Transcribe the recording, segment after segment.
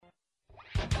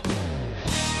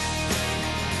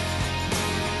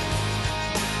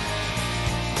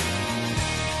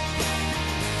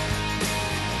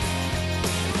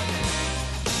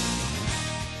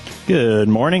Good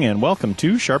morning and welcome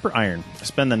to Sharper Iron.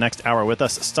 Spend the next hour with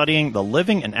us studying the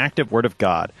living and active Word of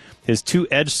God, His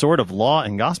two-edged sword of law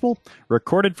and gospel,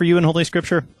 recorded for you in Holy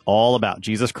Scripture, all about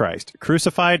Jesus Christ,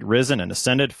 crucified, risen, and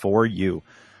ascended for you.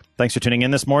 Thanks for tuning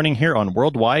in this morning here on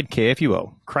Worldwide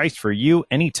KFUO. Christ for you,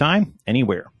 anytime,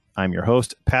 anywhere. I'm your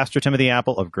host, Pastor Timothy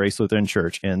Apple of Grace Lutheran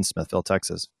Church in Smithville,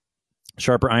 Texas.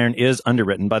 Sharper Iron is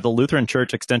underwritten by the Lutheran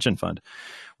Church Extension Fund,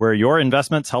 where your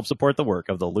investments help support the work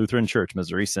of the Lutheran Church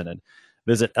Missouri Synod.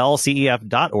 Visit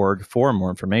lcef.org for more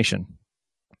information.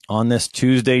 On this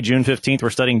Tuesday, June 15th, we're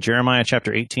studying Jeremiah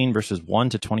chapter 18, verses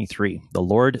 1 to 23. The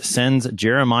Lord sends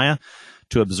Jeremiah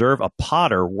to observe a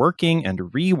potter working and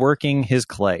reworking his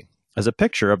clay as a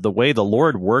picture of the way the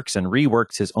Lord works and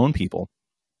reworks his own people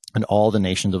and all the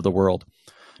nations of the world.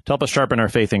 To help us sharpen our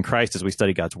faith in Christ as we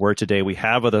study God's Word today, we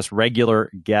have with us regular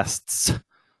guests,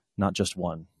 not just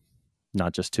one,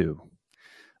 not just two,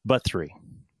 but three.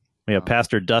 We have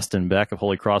Pastor Dustin Beck of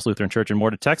Holy Cross Lutheran Church in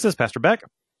Morta, Texas. Pastor Beck.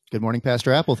 Good morning,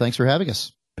 Pastor Apple. Thanks for having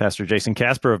us. Pastor Jason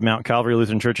Casper of Mount Calvary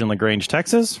Lutheran Church in LaGrange,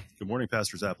 Texas. Good morning,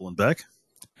 Pastors Apple and Beck.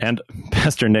 And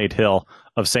Pastor Nate Hill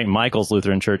of St. Michael's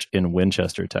Lutheran Church in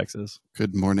Winchester, Texas.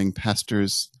 Good morning,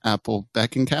 Pastors Apple,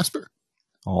 Beck, and Casper.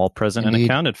 All present and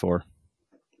accounted for.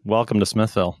 Welcome to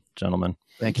Smithville, gentlemen.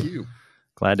 Thank you.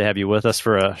 Glad to have you with us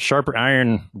for a Sharper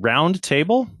Iron round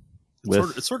table.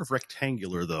 It's sort of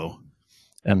rectangular, though.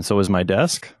 And so is my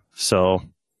desk. So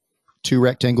two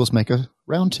rectangles make a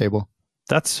round table.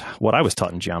 That's what I was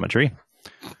taught in geometry.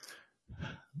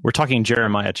 We're talking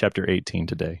Jeremiah chapter 18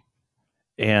 today.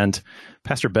 And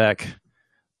Pastor Beck,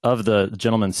 of the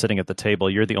gentlemen sitting at the table,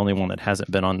 you're the only one that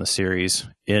hasn't been on the series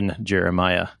in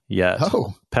Jeremiah yet.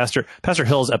 Oh, Pastor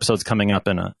Hill's episode's coming up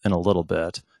in a little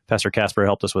bit. Pastor Casper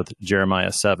helped us with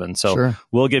Jeremiah 7. So sure.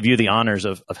 We'll give you the honors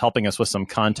of helping us with some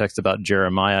context about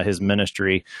Jeremiah, his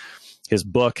ministry, his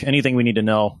book, anything we need to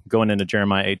know going into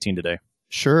Jeremiah 18 today.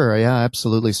 Sure. Yeah,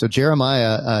 absolutely. So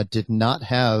Jeremiah did not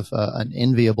have an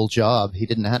enviable job. He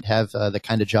did not have the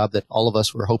kind of job that all of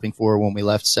us were hoping for when we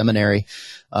left seminary,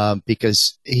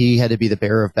 because he had to be the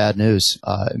bearer of bad news.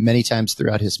 Many times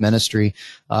throughout his ministry,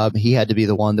 he had to be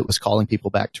the one that was calling people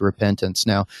back to repentance.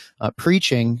 Now,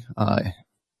 preaching,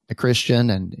 a Christian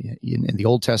and in the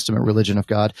Old Testament religion of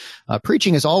God,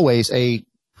 preaching is always a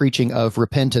preaching of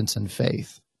repentance and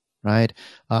faith. Right.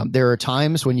 There are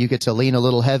times when you get to lean a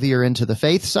little heavier into the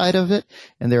faith side of it,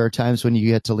 and there are times when you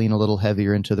get to lean a little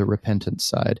heavier into the repentance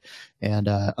side. And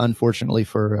unfortunately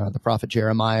for the prophet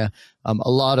Jeremiah,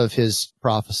 a lot of his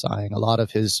prophesying, a lot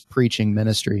of his preaching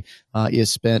ministry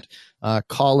is spent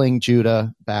calling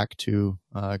Judah back to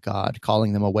God,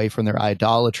 calling them away from their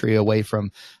idolatry, away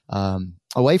from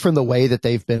the way that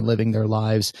they've been living their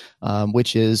lives,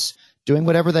 which is doing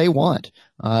whatever they want,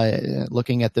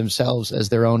 looking at themselves as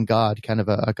their own God, kind of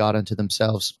a God unto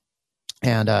themselves.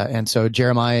 And so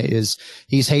Jeremiah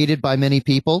he's hated by many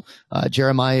people.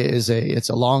 Jeremiah it's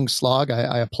a long slog.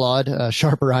 I applaud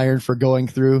Sharper Iron for going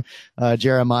through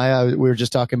Jeremiah. We were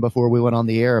just talking before we went on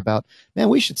the air about, man,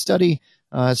 we should study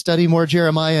more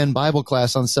Jeremiah in Bible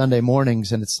class on Sunday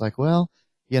mornings. And it's like, well,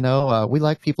 we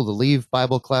like people to leave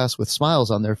Bible class with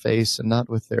smiles on their face and not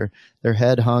with their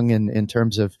head hung in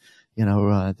terms of,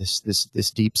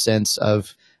 this deep sense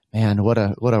of, man, what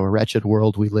a wretched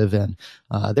world we live in.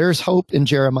 There's hope in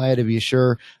Jeremiah, to be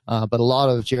sure, but a lot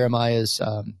of Jeremiah's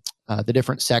the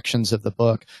different sections of the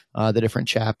book, the different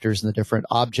chapters and the different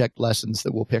object lessons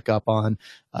that we'll pick up on,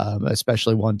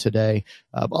 especially one today.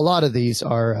 A lot of these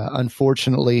are,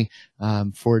 unfortunately,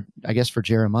 for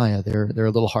Jeremiah, they're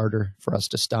a little harder for us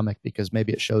to stomach because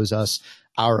maybe it shows us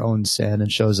our own sin and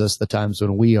shows us the times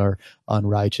when we are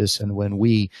unrighteous and when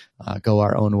we go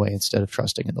our own way instead of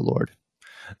trusting in the Lord.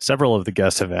 Several of the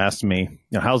guests have asked me,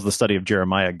 how's the study of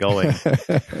Jeremiah going?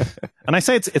 And I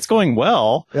say it's going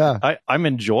well. Yeah. I'm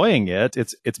enjoying it.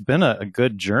 It's been a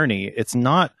good journey. It's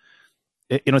not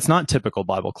typical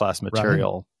Bible class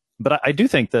material. Right. But I do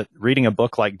think that reading a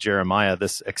book like Jeremiah,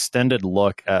 this extended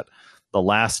look at the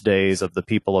last days of the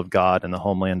people of God in the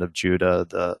homeland of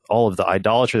Judah, all of the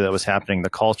idolatry that was happening, the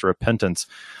calls to repentance,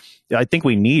 I think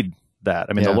we need that.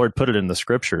 I mean, The Lord put it in the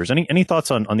scriptures. Any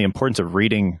thoughts on the importance of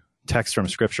reading text from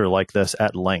scripture like this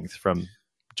at length from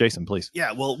Jason, please?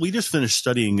 Yeah, well, we just finished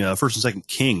studying 1st and 2nd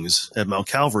Kings at Mount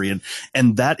Calvary,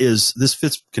 and this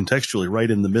fits contextually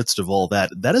right in the midst of all that.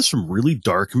 That is some really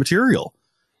dark material.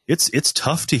 It's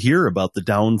tough to hear about the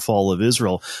downfall of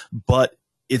Israel, but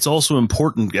it's also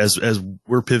important as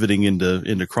we're pivoting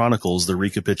into Chronicles, the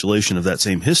recapitulation of that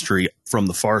same history from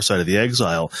the far side of the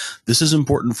exile. This is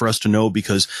important for us to know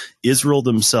because Israel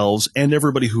themselves and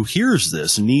everybody who hears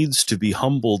this needs to be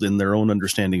humbled in their own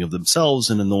understanding of themselves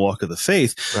and in the walk of the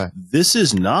faith. Right. This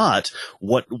is not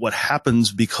what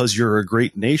happens because you're a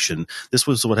great nation. This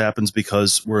was what happens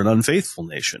because we're an unfaithful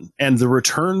nation. And the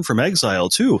return from exile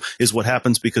too is what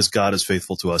happens because God is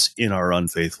faithful to us in our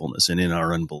unfaithfulness and in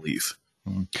our unbelief.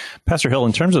 Pastor Hill,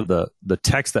 in terms of the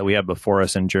text that we have before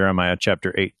us in Jeremiah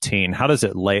chapter 18, how does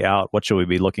it lay out? What should we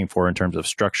be looking for in terms of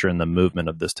structure and the movement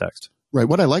of this text? Right.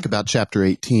 What I like about chapter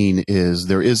 18 is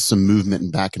there is some movement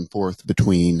and back and forth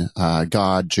between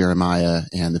God, Jeremiah,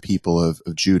 and the people of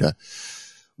Judah.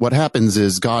 What happens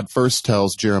is God first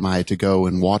tells Jeremiah to go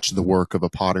and watch the work of a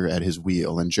potter at his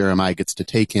wheel, and Jeremiah gets to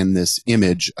take in this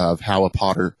image of how a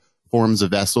potter forms a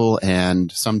vessel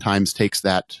and sometimes takes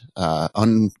that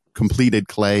uncompleted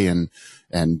clay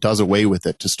and does away with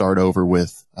it to start over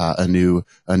with a new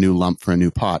lump for a new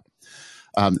pot.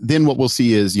 Then what we'll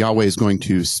see is Yahweh is going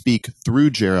to speak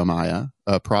through Jeremiah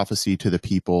a prophecy to the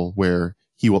people where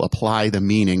he will apply the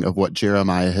meaning of what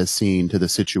Jeremiah has seen to the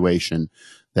situation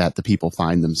that the people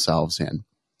find themselves in.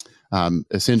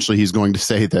 Essentially, he's going to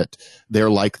say that they're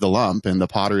like the lump and the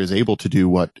potter is able to do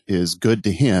what is good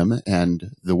to him.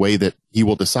 And the way that he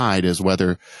will decide is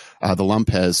whether the lump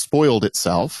has spoiled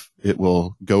itself. It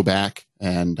will go back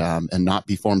and not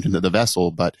be formed into the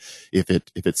vessel. But if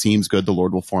it seems good, the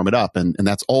Lord will form it up. And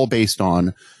that's all based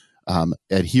on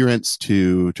adherence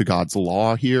to God's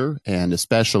law here, and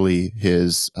especially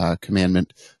his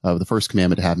commandment of the first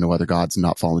commandment to have no other gods and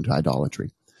not fall into idolatry.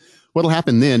 What'll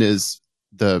happen then is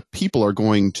the people are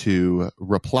going to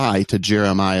reply to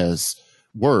Jeremiah's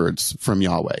words from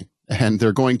Yahweh, and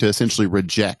they're going to essentially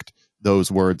reject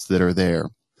those words that are there,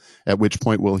 at which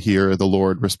point we'll hear the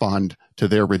Lord respond to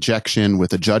their rejection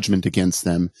with a judgment against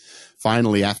them.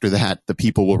 Finally, after that, the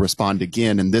people will respond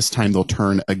again, and this time they'll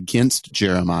turn against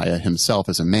Jeremiah himself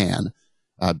as a man,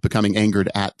 becoming angered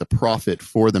at the prophet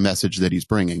for the message that he's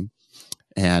bringing.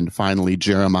 And finally,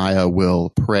 Jeremiah will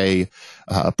pray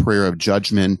a prayer of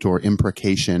judgment or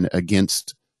imprecation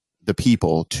against the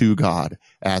people to God,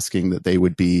 asking that they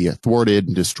would be thwarted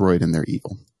and destroyed in their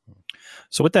evil.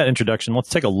 So with that introduction, let's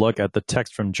take a look at the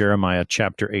text from Jeremiah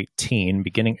chapter 18,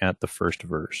 beginning at the first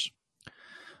verse.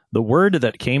 The word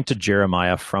that came to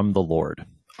Jeremiah from the Lord: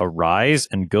 Arise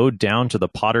and go down to the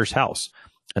potter's house,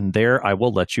 and there I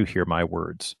will let you hear my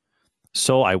words.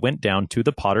 So I went down to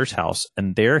the potter's house,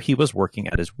 and there he was working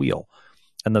at his wheel.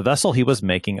 And the vessel he was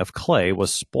making of clay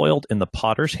was spoiled in the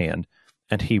potter's hand,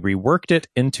 and he reworked it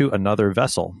into another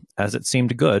vessel, as it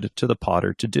seemed good to the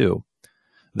potter to do.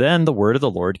 Then the word of the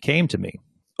Lord came to me: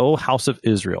 O house of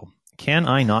Israel, can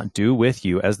I not do with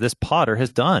you as this potter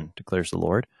has done, declares the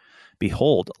Lord?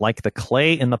 Behold, like the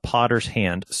clay in the potter's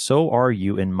hand, so are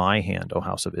you in my hand, O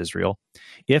house of Israel.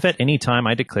 If at any time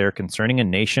I declare concerning a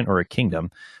nation or a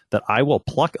kingdom that I will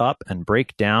pluck up and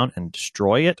break down and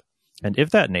destroy it, and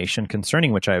if that nation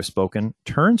concerning which I have spoken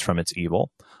turns from its evil,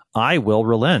 I will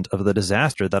relent of the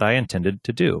disaster that I intended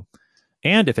to do.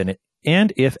 And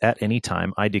if at any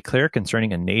time I declare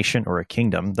concerning a nation or a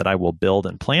kingdom that I will build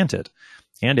and plant it,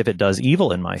 and if it does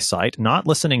evil in my sight, not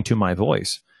listening to my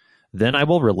voice, then I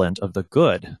will relent of the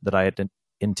good that I had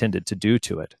intended to do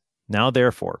to it. Now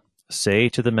therefore, say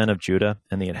to the men of Judah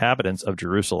and the inhabitants of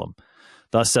Jerusalem,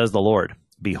 Thus says the Lord,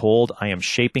 Behold, I am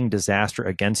shaping disaster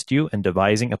against you and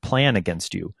devising a plan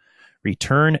against you.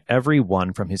 Return every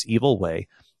one from his evil way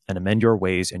and amend your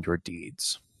ways and your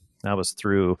deeds. That was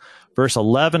through verse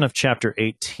 11 of chapter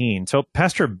 18. So,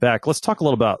 Pastor Beck, let's talk a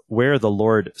little about where the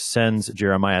Lord sends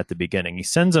Jeremiah at the beginning. He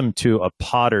sends him to a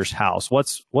potter's house.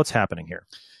 What's happening here?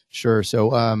 Sure.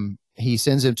 So he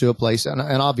sends him to a place, and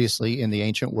obviously in the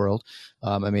ancient world,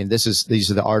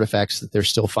 these are the artifacts that they're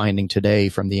still finding today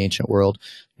from the ancient world.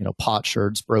 You know,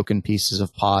 potsherds, broken pieces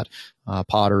of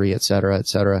pottery, et cetera, et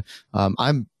cetera.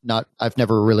 I've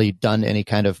never really done any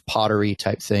kind of pottery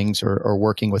type things or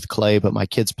working with clay, but my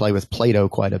kids play with Play-Doh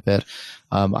quite a bit.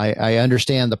 I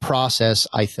understand the process,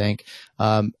 I think.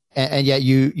 And yet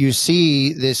you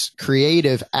see this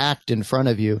creative act in front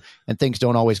of you, and things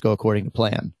don't always go according to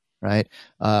plan, right?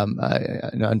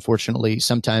 Unfortunately,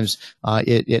 sometimes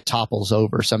it topples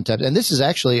over sometimes. And this is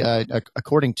actually,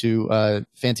 according to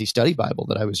fancy study Bible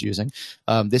that I was using,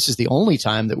 this is the only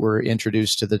time that we're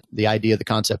introduced to the idea, the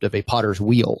concept of a potter's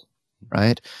wheel,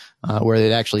 right? Where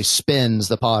it actually spins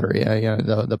the pottery,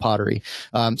 the pottery.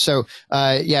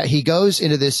 He goes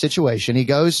into this situation. He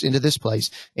goes into this place,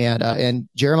 and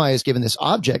Jeremiah is given this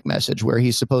object message where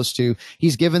he's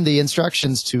given the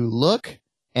instructions to look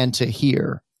and to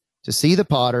hear. to see the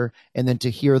potter, and then to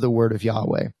hear the word of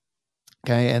Yahweh.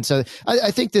 Okay, and so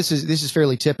I think this is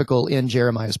fairly typical in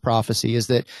Jeremiah's prophecy, is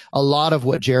that a lot of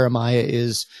what Jeremiah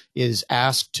is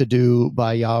asked to do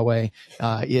by Yahweh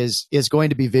is going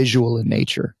to be visual in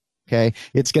nature. Okay,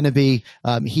 it's going to be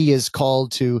he is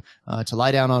called to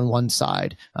lie down on one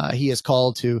side. He is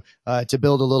called to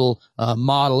build a little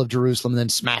model of Jerusalem and then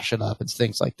smash it up and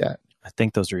things like that. I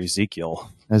think those are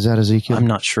Ezekiel. Is that Ezekiel? I'm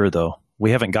not sure though. We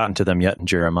haven't gotten to them yet in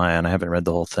Jeremiah, and I haven't read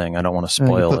the whole thing. I don't want to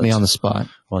spoil you put it. me on the spot.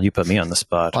 Well, you put me on the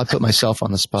spot. I put myself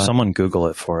on the spot. Someone Google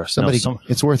it for us. Somebody,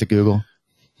 it's worth a Google.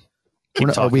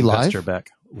 Are we live? Mr.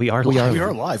 Beck. We are live. We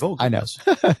are live. Oh, goodness.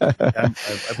 I know.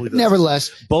 I believe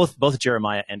Nevertheless, both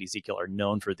Jeremiah and Ezekiel are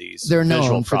known for these. They're known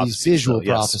visual for these prophecies, visual so,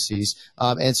 yes. prophecies.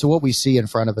 And so what we see in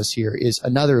front of us here is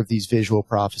another of these visual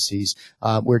prophecies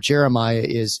where Jeremiah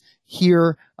is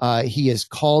here. He is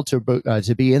called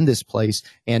to be in this place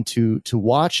and to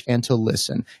watch and to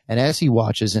listen. And as he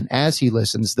watches and as he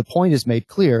listens, the point is made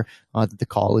clear that the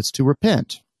call is to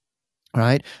repent.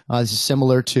 Right. This is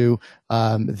similar to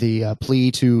the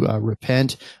plea to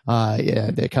repent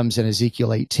that comes in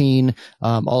Ezekiel 18.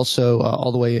 Also,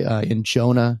 all the way in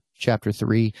Jonah chapter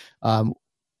 3.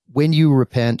 When you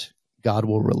repent, God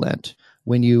will relent.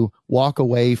 When you walk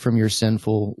away from your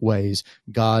sinful ways,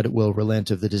 God will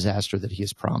relent of the disaster that he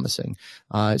is promising.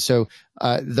 So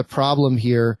the problem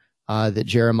here that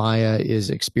Jeremiah is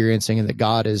experiencing and that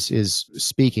God is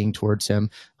speaking towards him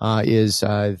is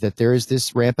that there is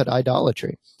this rampant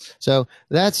idolatry. So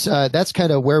that's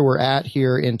kind of where we're at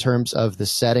here in terms of the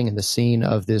setting and the scene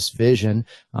of this vision,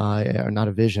 or not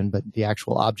a vision, but the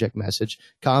actual object message.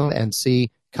 Come and see.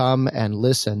 Come and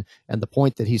listen. And the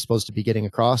point that he's supposed to be getting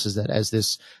across is that as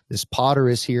this potter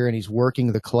is here and he's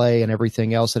working the clay and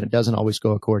everything else, and it doesn't always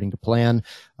go according to plan.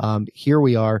 Here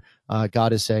we are.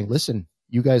 God is saying, listen,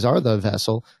 you guys are the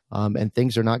vessel, and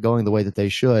things are not going the way that they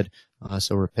should.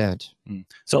 So repent.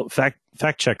 So fact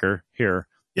checker here.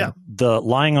 Yeah. The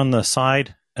lying on the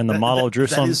side and the model of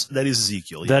Jerusalem. That is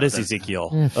Ezekiel. That is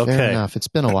Ezekiel. Fair Okay. enough. It's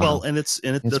been a while. Well, and it's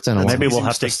been a that's while. Maybe we'll an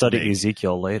have to easy study mistake to make.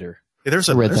 Ezekiel later. There's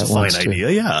a read that fine once, too. idea.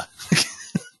 Yeah.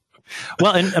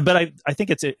 Well, but I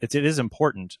think it is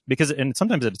important because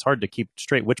sometimes it's hard to keep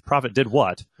straight which prophet did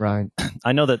what. Right.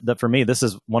 I know that for me, this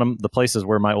is one of the places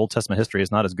where my Old Testament history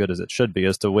is not as good as it should be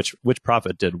as to which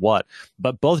prophet did what.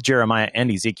 But both Jeremiah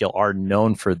and Ezekiel are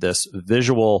known for this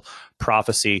visual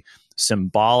prophecy,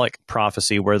 symbolic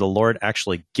prophecy, where the Lord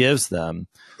actually gives them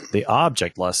the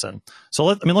object lesson. So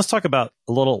let's talk about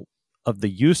a little of the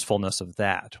usefulness of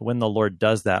that when the Lord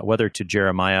does that, whether to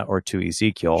Jeremiah or to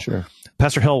Ezekiel. Sure.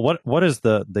 Pastor Hill, what is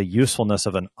the usefulness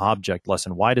of an object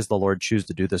lesson? Why does the Lord choose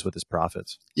to do this with his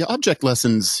prophets? Yeah, object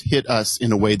lessons hit us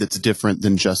in a way that's different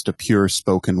than just a pure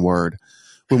spoken word.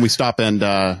 When we stop and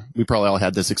we probably all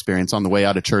had this experience on the way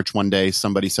out of church one day,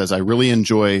 somebody says, I really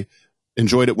enjoyed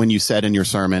it when you said in your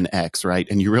sermon X, right?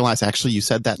 And you realize actually you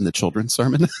said that in the children's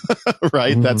sermon,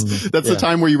 right? That's the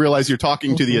time where you realize you're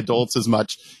talking to the adults as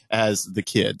much as the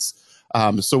kids.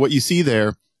 So what you see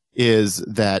there is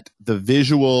that the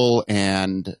visual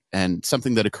and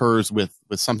something that occurs with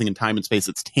something in time and space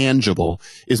that's tangible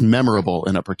is memorable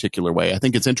in a particular way. I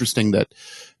think it's interesting that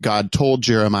God told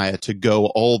Jeremiah to go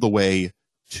all the way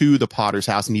to the potter's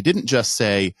house, and he didn't just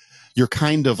say, you're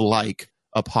kind of like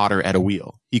a potter at a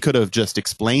wheel. He could have just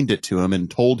explained it to him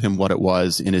and told him what it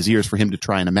was in his ears for him to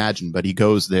try and imagine, but he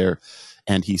goes there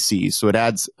and he sees. So it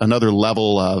adds another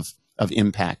level of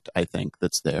impact, I think,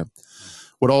 that's there.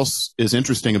 What else is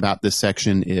interesting about this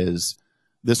section is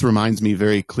this reminds me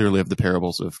very clearly of the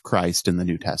parables of Christ in the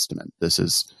New Testament. This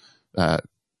is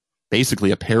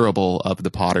basically a parable of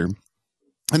the potter.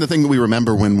 And the thing that we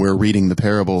remember when we're reading the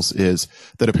parables is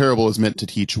that a parable is meant to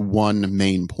teach one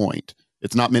main point.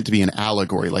 It's not meant to be an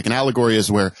allegory. Like an allegory is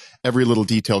where every little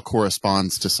detail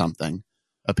corresponds to something.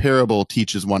 A parable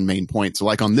teaches one main point. So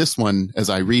like on this one, as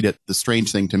I read it, the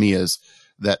strange thing to me is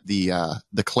that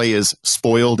the clay is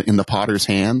spoiled in the potter's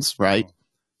hands, right?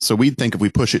 So we'd think if we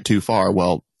push it too far,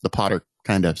 well, the potter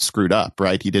kind of screwed up,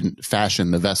 right? He didn't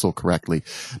fashion the vessel correctly.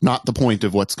 Not the point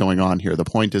of what's going on here. The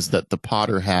point is that the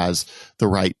potter has the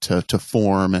right to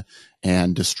form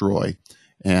and destroy.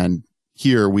 And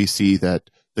here we see that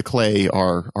the clay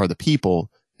are the people,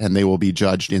 and they will be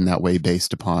judged in that way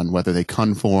based upon whether they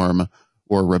conform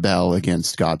or rebel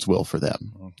against God's will for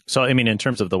them. So, I mean, in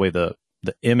terms of the way the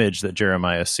image that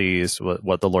Jeremiah sees,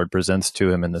 what the Lord presents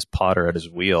to him in this potter at his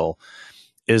wheel,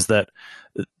 is that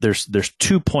there's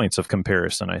 2 points of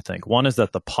comparison, I think. One is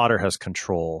that the potter has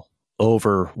control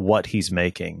over what he's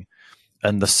making.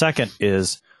 And the second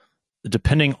is,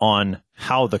 depending on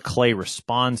how the clay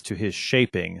responds to his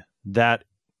shaping, that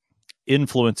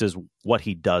influences what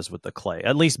he does with the clay,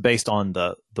 at least based on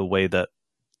the way that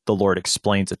the Lord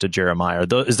explains it to Jeremiah.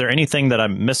 Is there anything that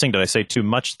I'm missing? Did I say too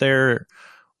much there?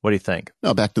 What do you think?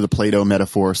 No, back to the Play-Doh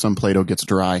metaphor. Some Play-Doh gets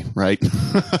dry, right?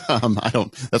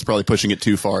 That's probably pushing it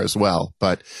too far as well.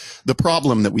 But the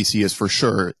problem that we see is for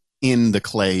sure in the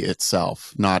clay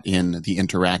itself, not in the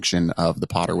interaction of the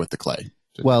potter with the clay.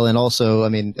 Well, and also, I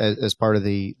mean, as part of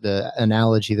the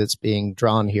analogy that's being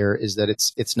drawn here is that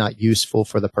it's not useful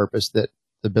for the purpose that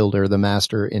the builder, the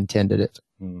master, intended it.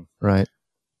 Right.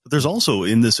 But there's also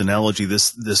in this analogy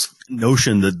this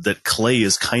notion that clay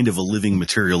is kind of a living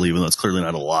material, even though it's clearly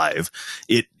not alive.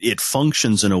 It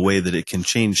functions in a way that it can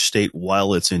change state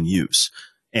while it's in use.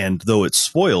 And though it's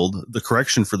spoiled, the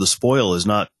correction for the spoil is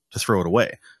not to throw it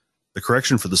away. The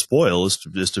correction for the spoil is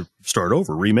to start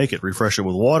over, remake it, refresh it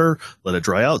with water, let it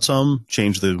dry out some,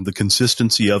 change the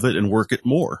consistency of it, and work it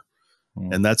more.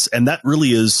 And that's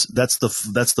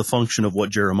the function of what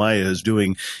Jeremiah is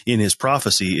doing in his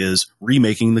prophecy, is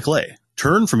remaking the clay.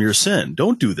 Turn from your sin.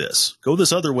 Don't do this. Go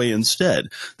this other way instead.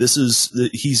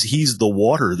 He's the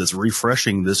water that's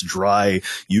refreshing this dry,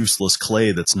 useless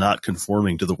clay that's not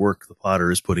conforming to the work the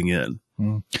potter is putting in.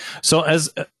 So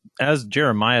as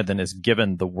Jeremiah then is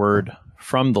given the word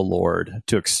from the Lord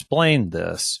to explain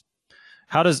this,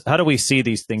 how do we see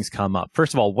these things come up?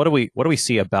 First of all, what do we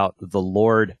see about the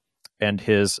Lord and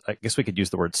his, I guess we could use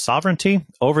the word sovereignty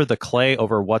over the clay,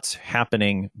 over what's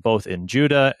happening both in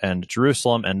Judah and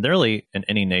Jerusalem and really in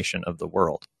any nation of the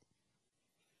world?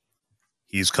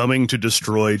 He's coming to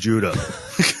destroy Judah.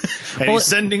 And he's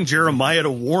sending Jeremiah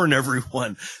to warn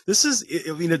everyone. This is,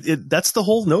 that's the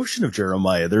whole notion of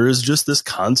Jeremiah. There is just this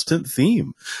constant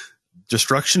theme.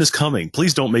 Destruction is coming.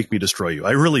 Please don't make me destroy you.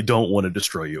 I really don't want to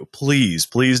destroy you. Please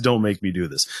don't make me do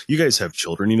this. You guys have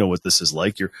children. You know what this is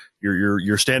like.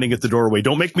 You're standing at the doorway.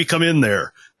 Don't make me come in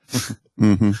there.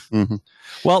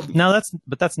 Well, now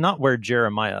that's not where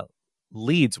Jeremiah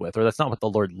leads with, or that's not what the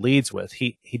Lord leads with.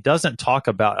 He doesn't talk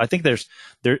about, I think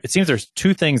it seems there's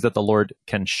two things that the Lord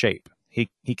can shape.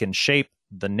 He can shape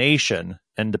the nation,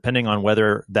 and depending on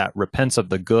whether that repents of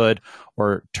the good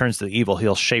or turns to the evil,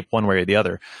 he'll shape one way or the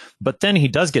other. But then he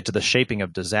does get to the shaping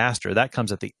of disaster. That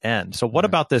comes at the end. So what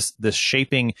about this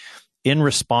shaping in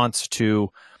response to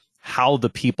how the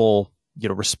people,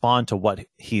 respond to what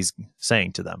he's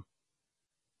saying to them?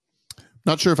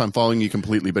 Not sure if I'm following you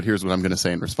completely, but here's what I'm going to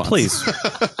say in response. Please.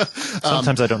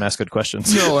 Sometimes I don't ask good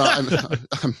questions. No,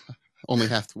 I'm only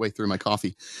halfway through my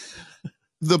coffee.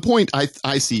 The point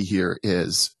I see here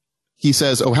is he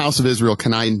says, "O house of Israel,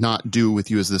 can I not do with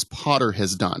you as this potter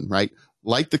has done?" Right?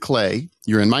 Like the clay,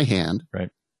 you're in my hand. Right.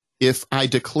 If I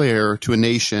declare to a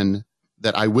nation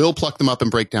that I will pluck them up and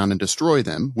break down and destroy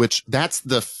them, which that's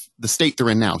the state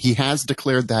they're in now. He has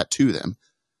declared that to them.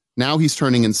 Now he's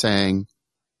turning and saying,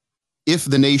 if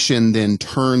the nation then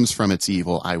turns from its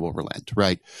evil, I will relent,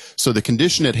 right? So the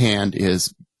condition at hand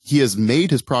is he has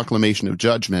made his proclamation of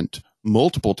judgment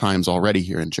multiple times already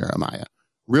here in Jeremiah.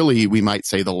 Really, we might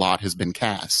say the lot has been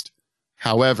cast.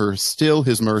 However, still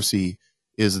his mercy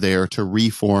is there to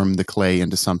reform the clay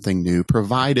into something new,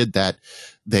 provided that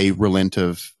they repent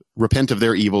of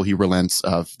their evil. He relents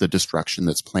of the destruction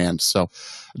that's planned. So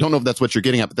I don't know if that's what you're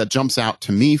getting at, but that jumps out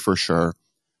to me for sure,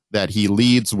 that he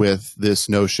leads with this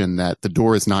notion that the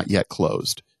door is not yet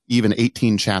closed, even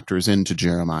 18 chapters into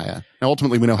Jeremiah. Now,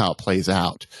 ultimately, we know how it plays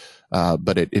out,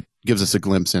 but it gives us a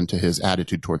glimpse into his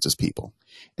attitude towards his people.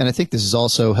 And I think this is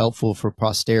also helpful for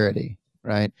posterity,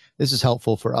 right? This is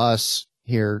helpful for us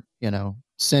here,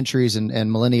 centuries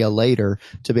and millennia later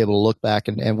to be able to look back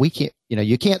and we can't,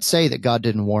 you can't say that God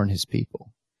didn't warn his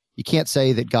people. You can't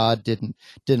say that God didn't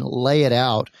lay it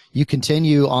out. You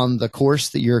continue on the course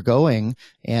that you're going,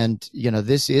 and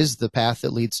this is the path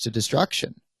that leads to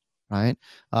destruction, right?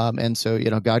 And so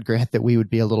God grant that we would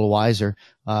be a little wiser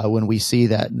when we see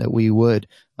that, and that we would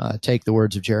take the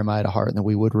words of Jeremiah to heart, and that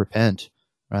we would repent,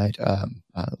 right?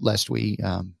 Lest we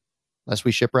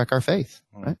shipwreck our faith,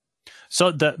 right? So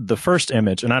the first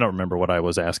image, and I don't remember what I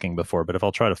was asking before, but if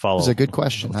I'll try to follow, it was a good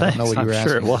question. Well, I don't know what you were asking.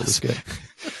 Sure it was. Good.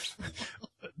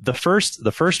 The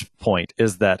first point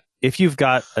is that if you've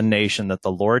got a nation that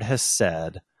the Lord has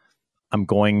said, I'm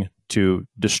going to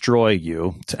destroy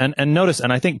you, and notice,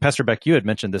 and I think Pastor Beck, you had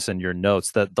mentioned this in your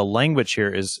notes, that the language here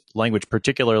is language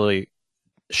particularly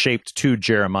shaped to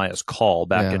Jeremiah's call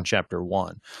back in chapter 1.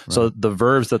 Right. So the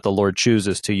verbs that the Lord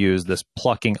chooses to use, this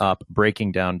plucking up,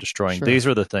 breaking down, destroying, these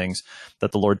are the things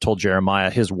that the Lord told Jeremiah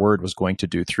his word was going to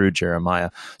do through Jeremiah.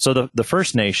 So the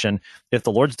first nation, if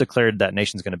the Lord's declared that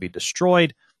nation's going to be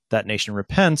destroyed, that nation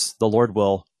repents, the Lord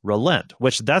will relent,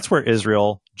 which that's where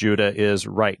Israel, Judah is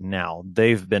right now.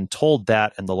 They've been told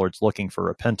that, and the Lord's looking for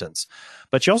repentance.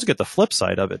 But you also get the flip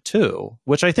side of it too,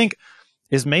 which I think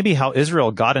is maybe how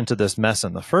Israel got into this mess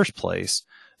in the first place,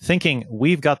 thinking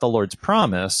we've got the Lord's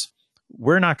promise,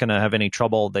 we're not going to have any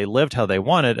trouble. They lived how they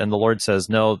wanted, and the Lord says,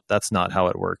 no, that's not how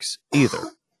it works either.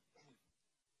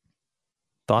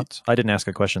 Thoughts? I didn't ask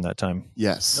a question that time.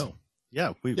 Yes. No.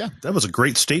 Yeah, that was a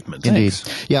great statement. Indeed.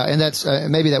 Thanks. Yeah, and that's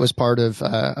maybe that was part of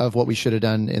what we should have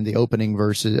done in the opening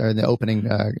verses or in the opening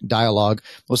dialogue,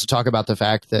 was to talk about the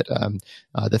fact that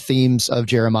the themes of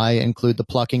Jeremiah include the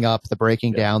plucking up, the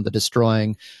breaking down, the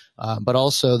destroying, but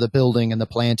also the building and the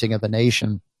planting of a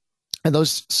nation. And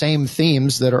those same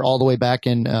themes that are all the way back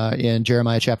in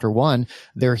Jeremiah chapter 1,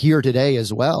 they're here today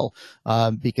as well,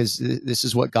 because this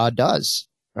is what God does.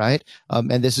 Right.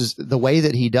 And this is the way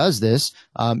that he does this,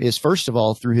 is first of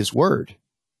all through his word,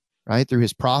 right? Through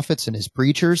his prophets and his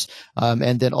preachers.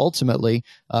 And then ultimately,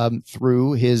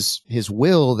 through his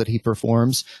will that he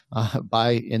performs,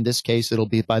 by, in this case, it'll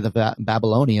be by the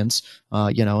Babylonians,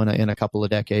 in a couple of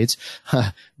decades.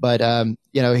 But,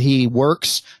 he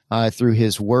works, through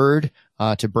his word,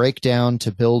 to break down,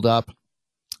 to build up.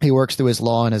 He works through his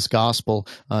law and his gospel,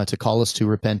 to call us to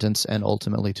repentance and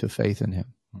ultimately to faith in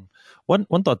him.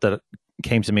 One thought that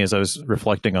came to me as I was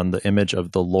reflecting on the image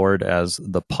of the Lord as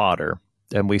the potter,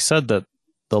 and we said that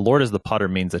the Lord as the potter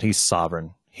means that he's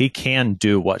sovereign. He can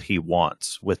do what he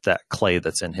wants with that clay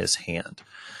that's in his hand.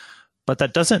 But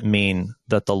that doesn't mean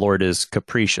that the Lord is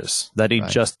capricious, that he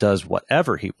just does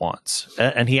whatever he wants.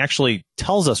 And he actually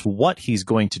tells us what he's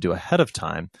going to do ahead of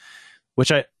time,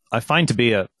 which I find to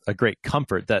be a great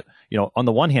comfort that, on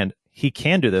the one hand, he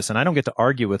can do this, and I don't get to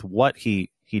argue with what he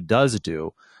does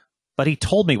do. But he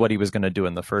told me what he was going to do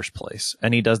in the first place.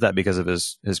 And he does that because of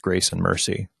his grace and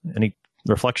mercy. Any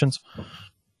reflections?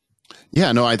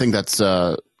 Yeah, no, I think that's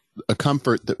a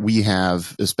comfort that we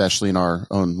have, especially in our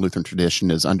own Lutheran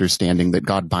tradition, is understanding that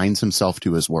God binds himself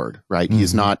to his word, right? Mm-hmm. He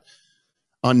is not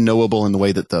unknowable in the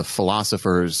way that the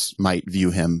philosophers might view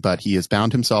him, but he has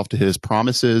bound himself to his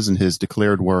promises and his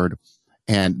declared word.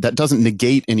 And that doesn't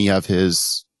negate any of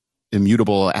his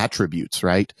immutable attributes,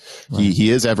 right?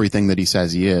 He is everything that he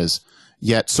says he is,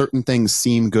 yet certain things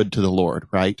seem good to the Lord,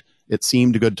 right? It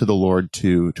seemed good to the Lord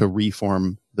to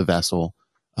reform the vessel,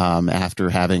 after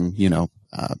having,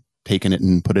 taken it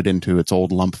and put it into its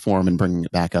old lump form and bringing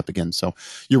it back up again. So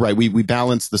you're right. We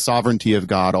balance the sovereignty of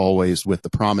God always with the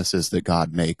promises that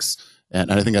God makes.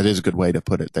 And I think that is a good way to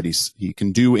put it, that he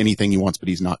can do anything he wants, but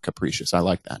he's not capricious. I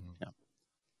like that. Yeah.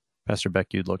 Pastor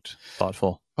Beck, you looked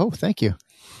thoughtful. Oh, thank you.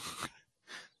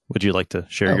 Would you like to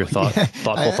share your thoughtful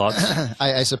thoughts?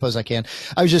 I suppose I can.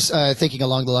 I was just thinking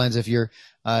along the lines of your,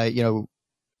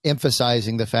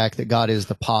 emphasizing the fact that God is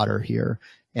the potter here,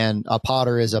 and a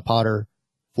potter is a potter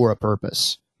for a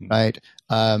purpose, right?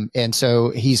 And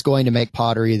so he's going to make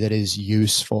pottery that is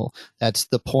useful. That's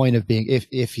the point of being.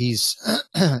 If he's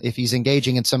if he's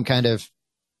engaging in some kind of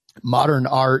modern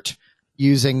art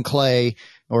using clay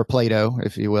or Play-Doh,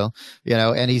 if you will,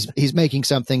 and he's making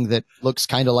something that looks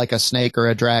kind of like a snake or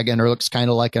a dragon, or looks kind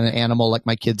of like an animal, like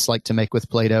my kids like to make with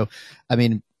Play-Doh. I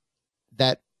mean,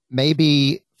 that may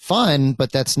be fun,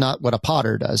 but that's not what a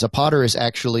potter does. A potter is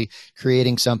actually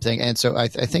creating something. And so I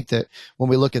think that when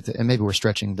we look at and maybe we're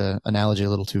stretching the analogy a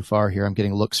little too far here. I'm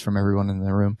getting looks from everyone in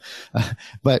the room.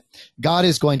 But God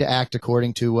is going to act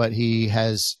according to what he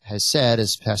has said,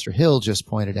 as Pastor Hill just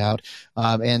pointed out.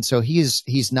 And so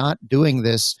he's not doing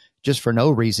this just for no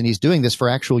reason. He's doing this for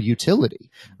actual utility,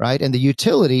 right? And the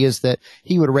utility is that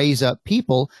he would raise up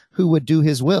people who would do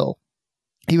his will.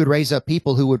 He would raise up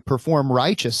people who would perform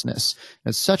righteousness.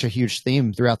 It's such a huge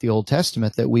theme throughout the Old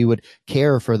Testament, that we would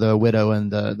care for the widow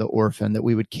and the orphan, that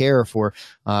we would care for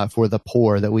the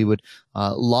poor, that we would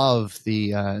love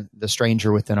the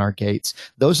stranger within our gates.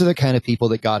 Those are the kind of people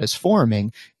that God is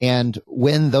forming. And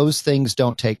when those things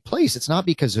don't take place, it's not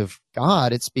because of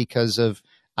God, it's because of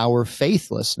our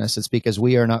faithlessness. It's because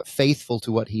we are not faithful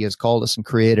to what he has called us and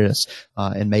created us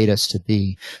and made us to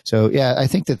be. So yeah, I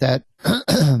think that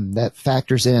that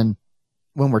factors in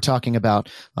when we're talking about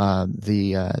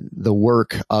the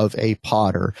work of a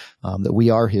potter, that we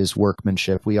are his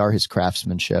workmanship, we are his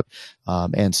craftsmanship,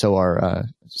 and so are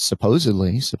supposed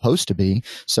to be,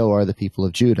 so are the people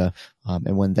of Judah.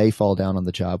 And when they fall down on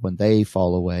the job, when they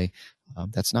fall away,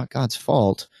 that's not God's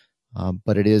fault,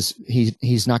 but it is.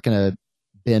 He's not going to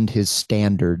bend his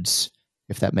standards,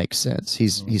 if that makes sense.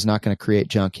 He's not going to create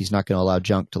junk. He's not going to allow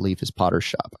junk to leave his potter's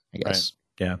shop, I guess.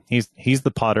 Right. Yeah, he's the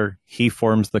potter. He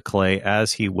forms the clay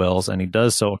as he wills, and he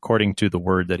does so according to the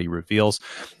word that he reveals,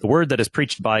 the word that is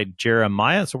preached by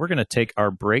Jeremiah. So we're going to take our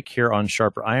break here on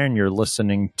Sharper Iron. You're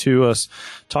listening to us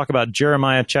talk about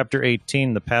Jeremiah chapter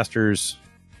 18, the pastor's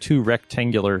 2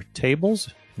 rectangular tables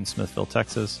in Smithville,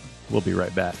 Texas. We'll be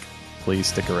right back. Please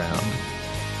stick around.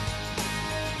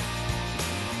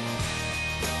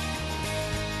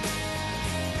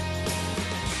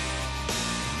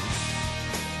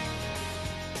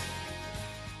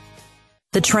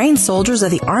 The trained soldiers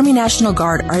of the Army National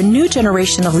Guard are a new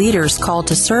generation of leaders called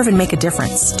to serve and make a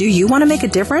difference. Do you want to make a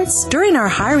difference? During our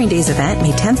Hiring Days event,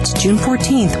 May 10th to June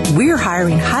 14th, we're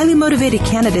hiring highly motivated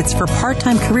candidates for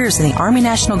part-time careers in the Army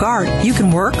National Guard. You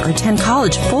can work or attend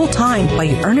college full-time while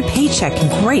you earn a paycheck and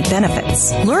great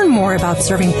benefits. Learn more about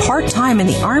serving part-time in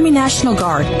the Army National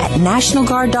Guard at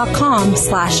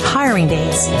nationalguard.com/hiring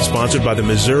days. Sponsored by the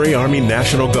Missouri Army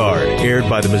National Guard. Aired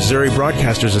by the Missouri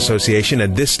Broadcasters Association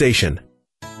and this station.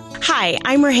 Hi,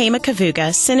 I'm Rahema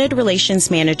Kavuga, Synod Relations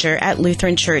Manager at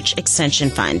Lutheran Church Extension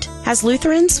Fund. As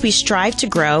Lutherans, we strive to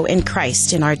grow in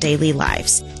Christ in our daily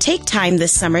lives. Take time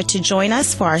this summer to join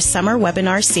us for our summer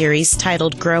webinar series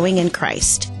titled Growing in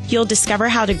Christ. You'll discover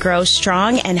how to grow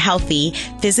strong and healthy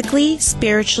physically,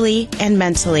 spiritually, and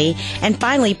mentally, and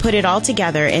finally put it all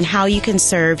together in how you can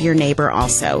serve your neighbor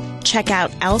also. Check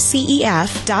out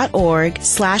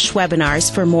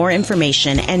lcef.org/webinars for more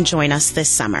information and join us this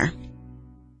summer.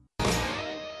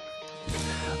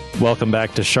 Welcome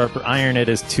back to Sharper Iron. It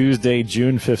is Tuesday,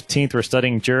 June 15th. We're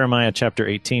studying Jeremiah chapter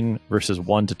 18, verses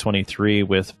 1 to 23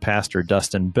 with Pastor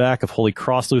Dustin Beck of Holy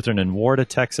Cross Lutheran in Warda,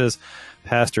 Texas,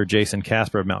 Pastor Jason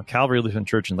Casper of Mount Calvary Lutheran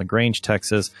Church in LaGrange,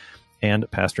 Texas, and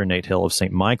Pastor Nate Hill of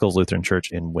St. Michael's Lutheran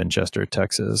Church in Winchester,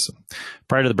 Texas.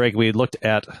 Prior to the break, we looked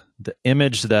at the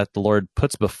image that the Lord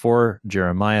puts before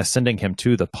Jeremiah, sending him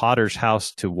to the potter's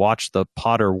house to watch the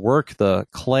potter work the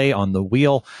clay on the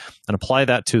wheel and apply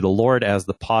that to the Lord as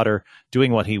the potter,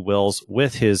 doing what he wills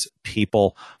with his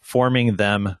people, forming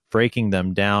them, breaking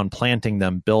them down, planting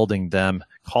them, building them,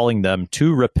 calling them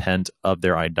to repent of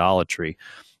their idolatry.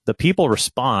 The people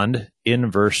respond in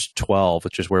verse 12,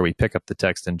 which is where we pick up the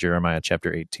text in Jeremiah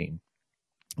chapter 18.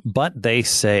 But they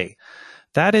say,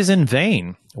 "That is in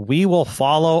vain. We will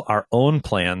follow our own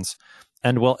plans,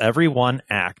 and will everyone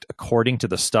act according to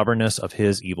the stubbornness of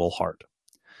his evil heart.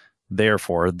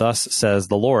 Therefore, thus says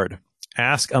the Lord,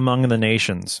 ask among the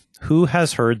nations, who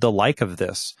has heard the like of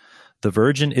this? The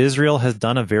virgin Israel has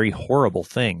done a very horrible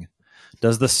thing.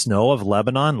 Does the snow of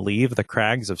Lebanon leave the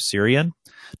crags of Syrian?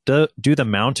 Do the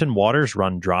mountain waters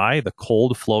run dry, the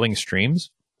cold flowing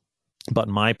streams? But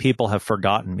my people have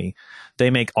forgotten me. They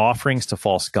make offerings to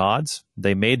false gods.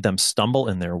 They made them stumble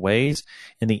in their ways,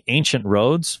 in the ancient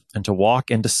roads, and to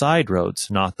walk into side roads,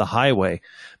 not the highway,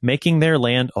 making their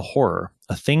land a horror,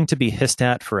 a thing to be hissed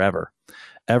at forever.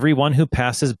 Everyone who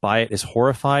passes by it is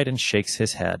horrified and shakes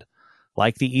his head.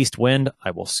 Like the east wind,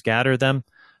 I will scatter them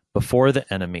before the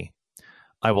enemy.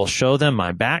 I will show them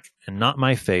my back and not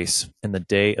my face in the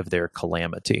day of their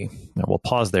calamity." Now we'll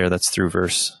pause there. That's through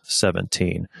verse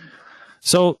 17.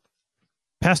 So,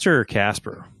 Pastor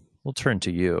Casper, we'll turn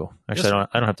to you. Actually, yes.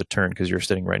 I don't have to turn because you're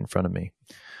sitting right in front of me.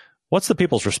 What's the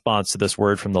people's response to this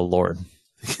word from the Lord?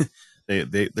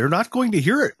 They're not going to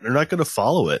hear it. They're not going to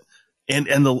follow it.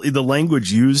 And the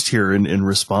language used here in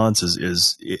response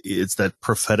is it's that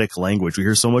prophetic language. We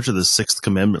hear so much of the Sixth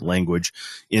Commandment language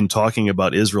in talking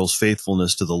about Israel's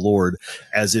faithfulness to the Lord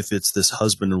as if it's this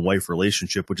husband and wife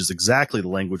relationship, which is exactly the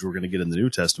language we're going to get in the New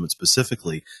Testament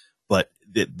specifically. But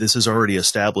this is already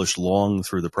established long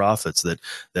through the prophets that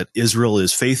Israel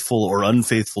is faithful or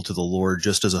unfaithful to the Lord,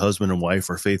 just as a husband and wife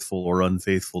are faithful or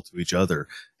unfaithful to each other.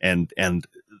 And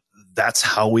that's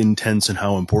how intense and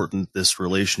how important this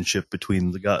relationship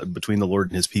between the Lord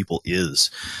and his people is,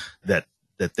 that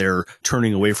they're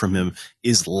turning away from him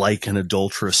is like an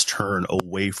adulterous turn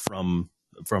away from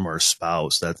our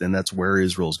spouse. That's where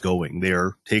Israel's going.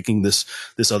 They're taking this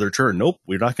other turn. Nope,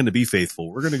 we're not going to be faithful.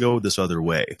 We're going to go this other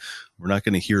way. We're not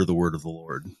going to hear the word of the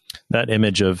Lord. That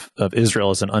image of Israel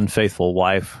as an unfaithful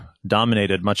wife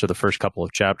dominated much of the first couple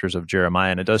of chapters of Jeremiah,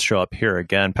 and it does show up here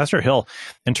again. Pastor Hill,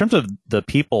 in terms of the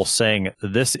people saying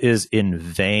this is in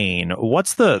vain,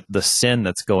 what's the sin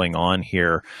that's going on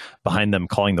here behind them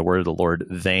calling the word of the Lord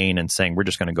vain and saying we're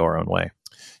just going to go our own way?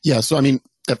 Yeah, so I mean,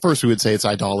 at first we would say it's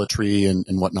idolatry and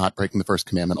whatnot, breaking the first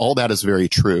commandment. All that is very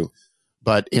true.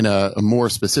 But in a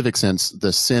more specific sense,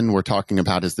 the sin we're talking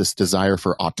about is this desire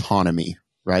for autonomy,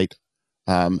 right?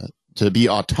 To be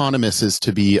autonomous is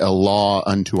to be a law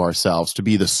unto ourselves, to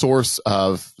be the source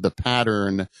of the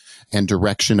pattern and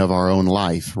direction of our own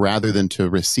life, rather than to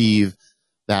receive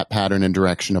that pattern and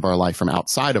direction of our life from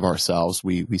outside of ourselves.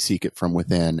 We seek it from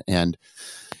within. And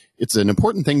it's an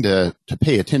important thing to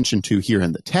pay attention to here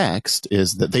in the text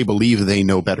is that they believe they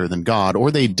know better than God,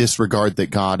 or they disregard that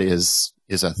God is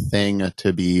a thing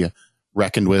to be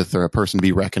reckoned with or a person to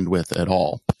be reckoned with at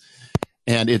all.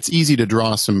 And it's easy to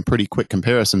draw some pretty quick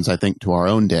comparisons, I think, to our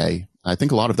own day. I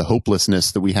think a lot of the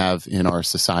hopelessness that we have in our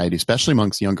society, especially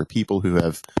amongst younger people who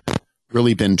have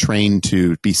really been trained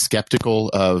to be skeptical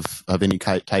of any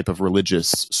type of religious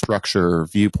structure or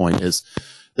viewpoint, is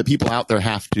that people out there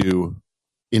have to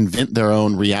invent their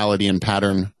own reality and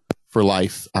pattern for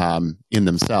life in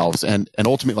themselves. And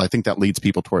ultimately, I think that leads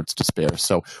people towards despair.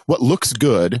 So what looks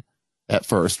good at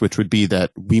first, which would be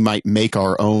that we might make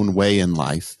our own way in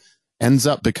life, ends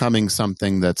up becoming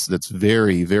something that's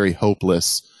very, very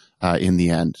hopeless in the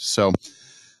end. So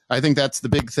I think that's the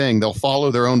big thing. They'll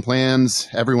follow their own plans.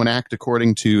 Everyone act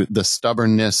according to the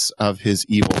stubbornness of his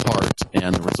evil heart,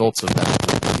 and the results of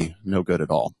that will be no good at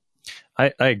all.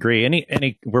 I agree.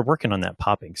 We're working on that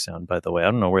popping sound, by the way. I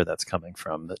don't know where that's coming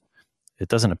from, but it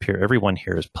doesn't appear. Everyone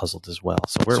here is puzzled as well.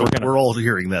 So we're all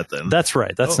hearing that then. That's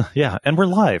right. Yeah. And we're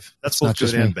live. That's both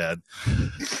good and bad.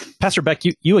 Pastor Beck,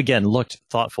 you again looked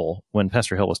thoughtful when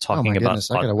Pastor Hill was talking about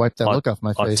I got to wipe that look off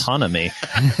my face. Autonomy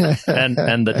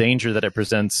and the danger that it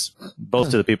presents both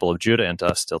to the people of Judah and to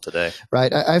us still today.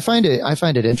 Right. I find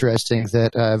it interesting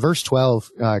that verse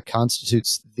 12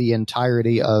 constitutes the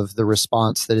entirety of the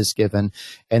response that is given,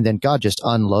 and then God just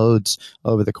unloads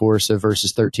over the course of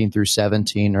verses 13 through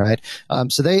 17, right?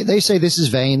 So they say this is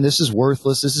vain, this is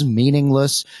worthless, this is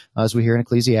meaningless, as we hear in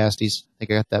Ecclesiastes. I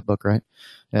think I got that book right.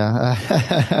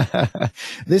 Yeah.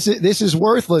 This is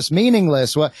worthless,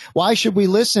 meaningless. Why should we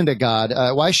listen to God?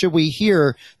 Why should we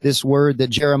hear this word that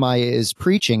Jeremiah is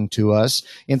preaching to us?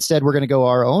 Instead, we're going to go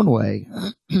our own way.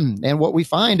 And what we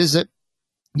find is that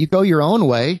you go your own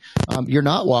way. You're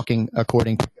not walking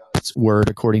according to God's word,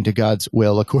 according to God's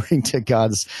will, according to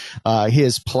God's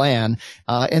his plan,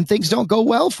 and things don't go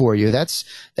well for you. That's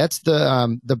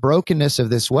the brokenness of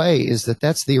this way, is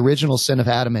that's the original sin of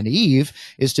Adam and Eve,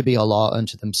 is to be a law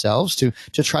unto themselves, to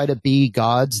try to be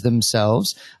gods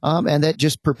themselves, and that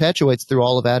just perpetuates through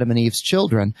all of Adam and Eve's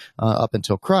children up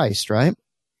until Christ, right?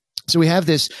 So we have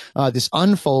this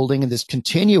unfolding and this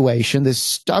continuation, this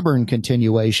stubborn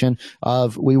continuation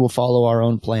of we will follow our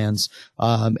own plans.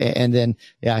 And then,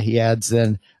 he adds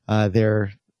then,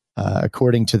 they're,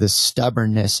 according to the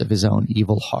stubbornness of his own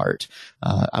evil heart.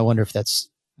 I wonder if that's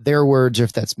their words or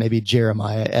if that's maybe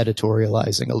Jeremiah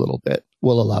editorializing a little bit.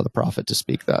 We'll allow the prophet to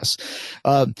speak thus.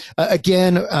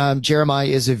 Again, Jeremiah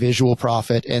is a visual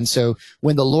prophet. And so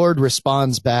when the Lord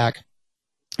responds back,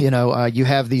 you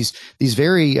have these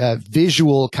very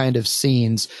visual kind of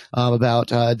scenes about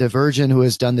the virgin who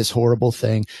has done this horrible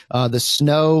thing, the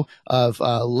snow of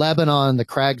Lebanon, the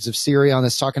crags of Sirion.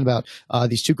 That's talking about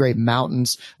these two great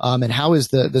mountains, and how is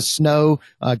the snow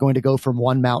going to go from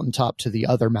one mountaintop to the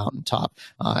other mountaintop?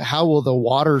 How will the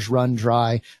waters run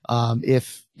dry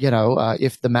if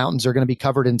the mountains are going to be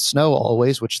covered in snow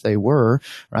always, which they were,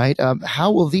 right? How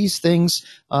will these things,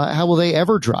 how will they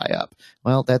ever dry up?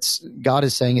 Well, God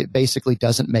is saying it basically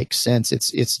doesn't make sense.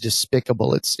 It's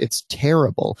despicable. It's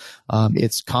terrible.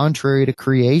 It's contrary to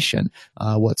creation,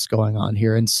 what's going on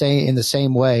here. And say in the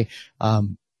same way,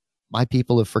 my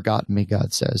people have forgotten me,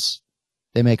 God says.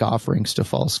 They make offerings to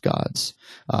false gods.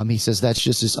 He says that's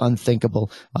just as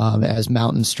unthinkable as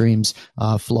mountain streams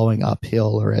flowing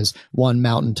uphill, or as one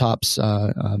mountaintop's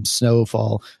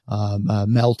snowfall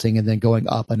melting and then going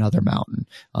up another mountain.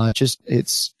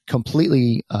 It's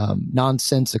completely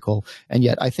nonsensical, and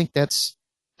yet I think that's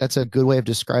a good way of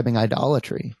describing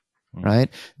idolatry. Right?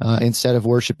 Instead of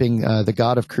worshiping the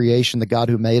God of creation, the God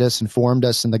who made us and formed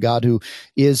us, and the God who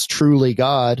is truly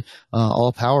God,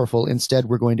 all powerful, instead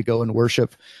we're going to go and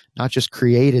worship not just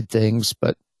created things,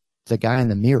 but the guy in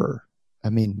the mirror.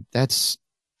 I mean, that's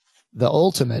the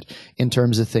ultimate in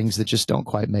terms of things that just don't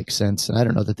quite make sense. And I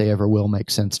don't know that they ever will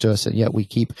make sense to us. And yet we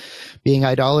keep being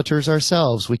idolaters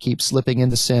ourselves. We keep slipping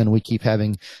into sin. We keep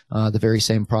having the very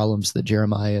same problems that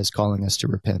Jeremiah is calling us to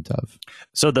repent of.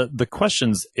 So the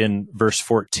questions in verse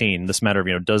 14, this matter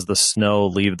of, does the snow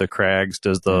leave the crags?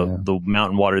 Does the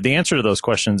mountain water? The answer to those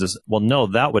questions is, well, no,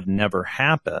 that would never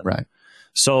happen. Right.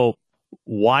 So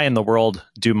why in the world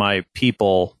do my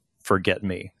people forget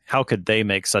me? How could they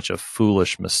make such a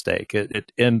foolish mistake?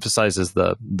 It emphasizes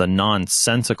the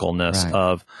nonsensicalness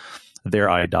of their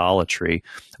idolatry.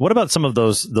 What about some of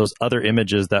those other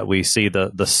images that we see,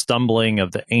 the stumbling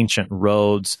of the ancient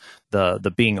roads,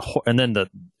 the being, and then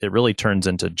it really turns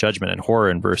into judgment and horror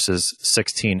in verses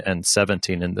 16 and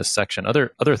 17 in this section.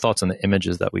 Other thoughts on the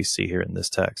images that we see here in this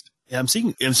text? Yeah, I'm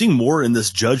seeing more in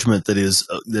this judgment that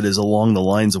is along the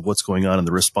lines of what's going on in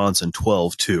the response in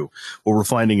 12 too. What we're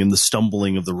finding in the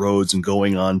stumbling of the roads and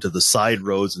going on to the side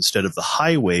roads instead of the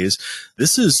highways.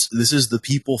 This is the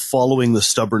people following the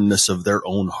stubbornness of their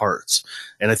own hearts.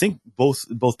 And I think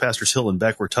both Pastors Hill and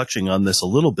Beck were touching on this a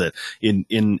little bit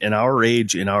in our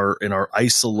age, in our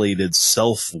isolated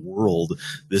self world.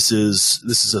 This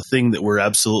is a thing that we're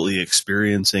absolutely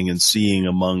experiencing and seeing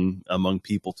among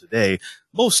people today.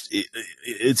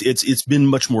 It's been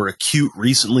much more acute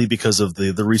recently because of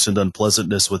the recent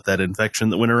unpleasantness with that infection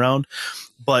that went around.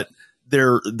 But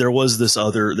there is this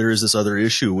other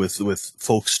issue with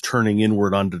folks turning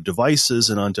inward onto devices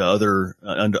and onto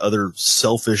other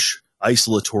selfish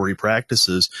isolatory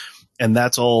practices. And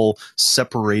that's all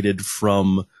separated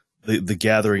from the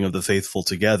gathering of the faithful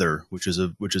together, which is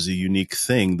a unique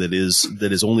thing that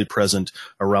is only present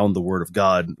around the word of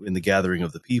God in the gathering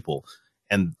of the people.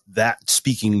 And that,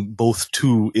 speaking both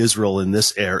to Israel in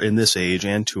this age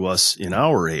and to us in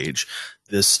our age,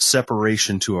 this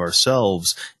separation to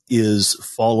ourselves is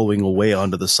following away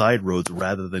onto the side roads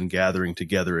rather than gathering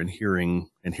together and hearing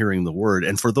the word.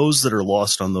 And for those that are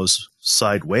lost on those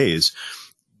side ways,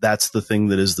 that's the thing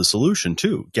that is the solution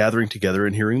too, gathering together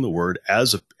and hearing the word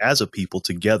as a people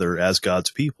together as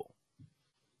God's people.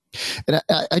 And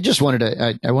I just wanted to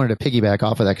piggyback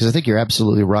off of that because I think you're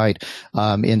absolutely right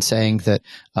in saying that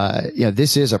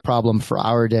this is a problem for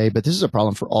our day, but this is a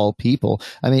problem for all people.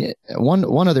 I mean,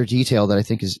 one other detail that I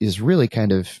think is really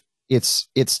kind of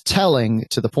it's telling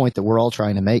to the point that we're all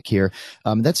trying to make here.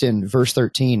 That's in verse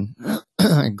 13.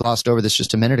 I glossed over this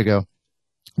just a minute ago.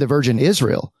 The virgin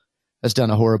Israel has done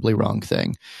a horribly wrong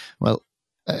thing. Well,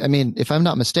 I mean, if I'm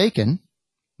not mistaken,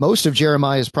 most of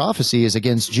Jeremiah's prophecy is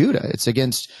against Judah. It's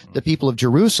against the people of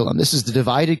Jerusalem. This is the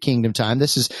divided kingdom time.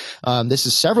 This is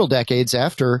several decades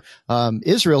after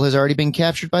Israel has already been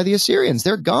captured by the Assyrians.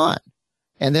 They're gone.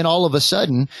 And then all of a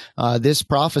sudden, this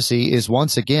prophecy is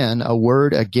once again a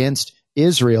word against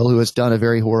Israel, who has done a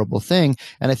very horrible thing.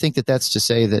 And I think that that's to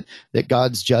say that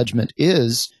God's judgment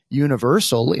is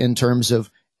universal in terms of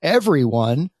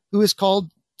everyone who is called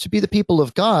to be the people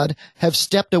of God have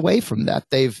stepped away from that.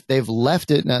 They've left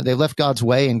it. They've left God's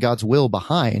way and God's will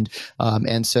behind.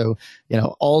 And so,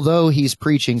 although he's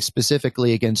preaching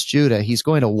specifically against Judah, he's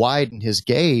going to widen his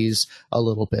gaze a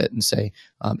little bit and say,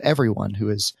 everyone who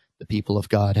is the people of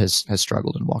God has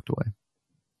struggled and walked away.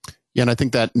 Yeah, and I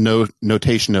think that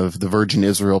notation of the virgin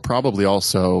Israel probably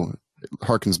also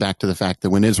harkens back to the fact that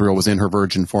when Israel was in her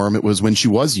virgin form, it was when she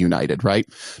was united, right?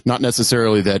 Not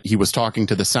necessarily that he was talking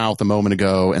to the south a moment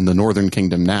ago and the northern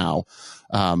kingdom now,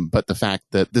 but the fact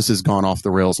that this has gone off the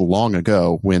rails long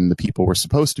ago when the people were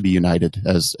supposed to be united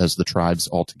as the tribes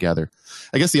all together.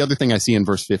 I guess the other thing I see in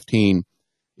verse 15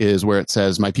 is where it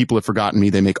says, "My people have forgotten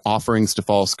me. They make offerings to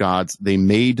false gods. They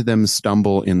made them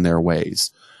stumble in their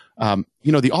ways."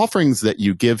 The offerings that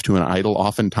you give to an idol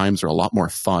oftentimes are a lot more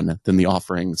fun than the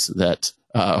offerings that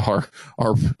are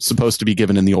supposed to be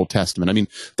given in the Old Testament. I mean,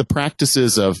 the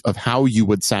practices of how you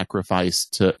would sacrifice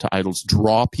to idols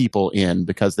draw people in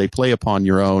because they play upon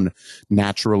your own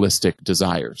naturalistic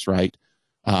desires, right?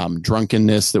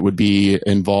 Drunkenness that would be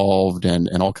involved and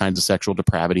all kinds of sexual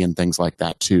depravity and things like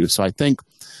that too. So I think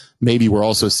maybe we're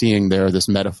also seeing there this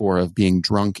metaphor of being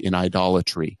drunk in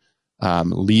idolatry.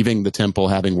 Leaving the temple,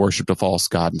 having worshipped a false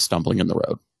god, and stumbling in the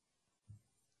road.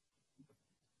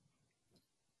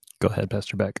 Go ahead,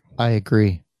 Pastor Beck. I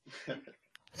agree.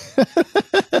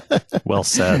 Well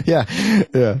said. Yeah.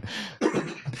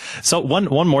 So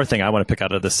one more thing I want to pick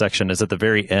out of this section is at the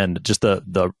very end, just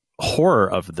the horror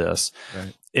of this.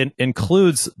 Right. It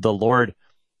includes the Lord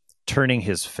turning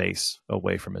his face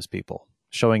away from his people,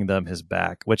 showing them his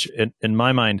back, which in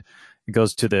my mind, it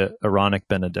goes to the Aaronic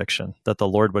benediction that the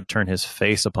Lord would turn his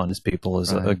face upon his people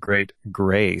is a great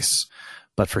grace,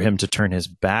 but for him to turn his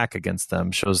back against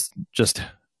them shows just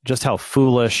how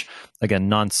foolish, again,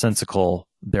 nonsensical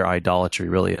their idolatry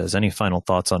really is. Any final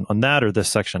thoughts on that or this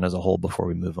section as a whole before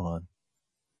we move on?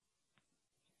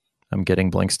 I'm getting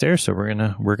blank stares, so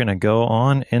we're gonna go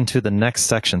on into the next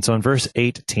section. So in verse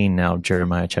 18 now,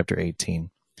 Jeremiah chapter 18.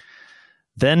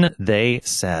 Then they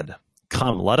said,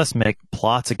 "Come, let us make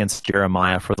plots against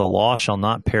Jeremiah, for the law shall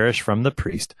not perish from the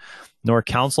priest, nor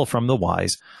counsel from the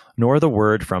wise, nor the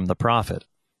word from the prophet.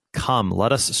 Come,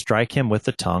 let us strike him with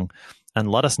the tongue,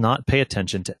 and let us not pay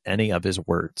attention to any of his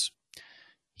words.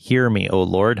 Hear me, O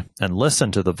Lord, and listen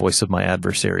to the voice of my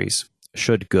adversaries.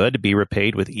 Should good be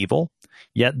repaid with evil?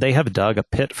 Yet they have dug a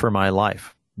pit for my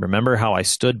life. Remember how I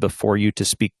stood before you to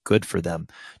speak good for them,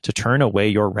 to turn away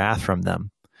your wrath from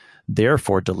them.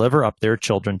 Therefore, deliver up their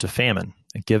children to famine,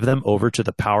 and give them over to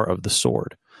the power of the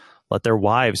sword. Let their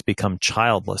wives become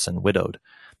childless and widowed.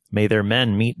 May their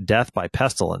men meet death by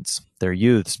pestilence, their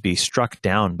youths be struck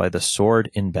down by the sword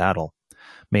in battle.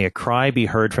 May a cry be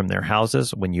heard from their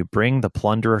houses when you bring the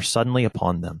plunderer suddenly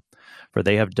upon them. For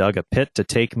they have dug a pit to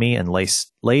take me and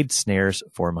laid snares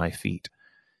for my feet.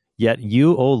 Yet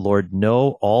you, O Lord,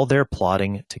 know all their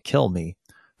plotting to kill me.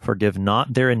 Forgive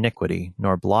not their iniquity,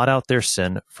 nor blot out their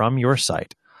sin from your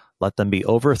sight. Let them be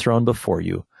overthrown before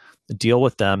you. Deal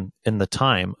with them in the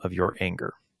time of your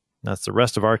anger. That's the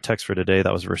rest of our text for today.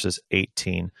 That was verses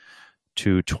 18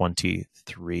 to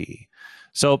 23.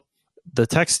 So the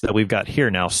text that we've got here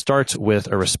now starts with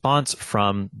a response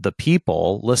from the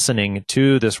people listening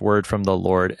to this word from the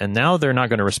Lord. And now they're not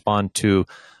going to respond to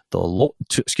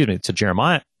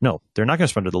Jeremiah. No, they're not going to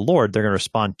respond to the Lord. They're going to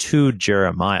respond to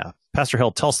Jeremiah. Pastor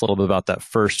Hill, tell us a little bit about that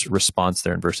first response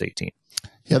there in verse 18.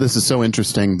 Yeah, this is so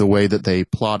interesting, the way that they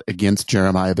plot against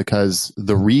Jeremiah, because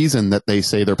the reason that they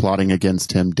say they're plotting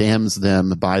against him damns them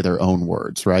by their own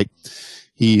words, right?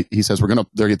 He says,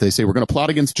 they say, we're going to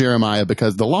plot against Jeremiah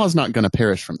because the law is not going to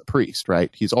perish from the priest, right?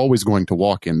 He's always going to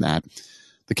walk in that.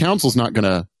 The counsel's not going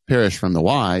to perish from the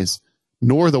wise,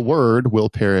 nor the word will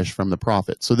perish from the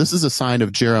prophet. So this is a sign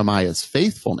of Jeremiah's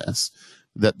faithfulness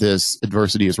that this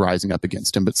adversity is rising up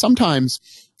against him. But sometimes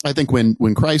I think when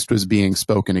Christ was being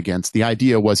spoken against, the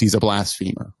idea was he's a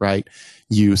blasphemer, right?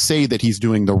 You say that he's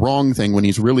doing the wrong thing when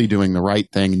he's really doing the right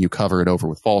thing, and you cover it over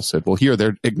with falsehood. Well, here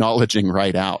they're acknowledging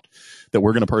right out that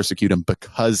we're going to persecute him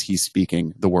because he's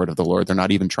speaking the word of the Lord. They're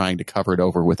not even trying to cover it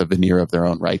over with a veneer of their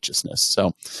own righteousness.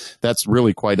 So that's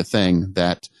really quite a thing,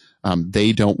 that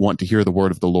they don't want to hear the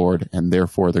word of the Lord, and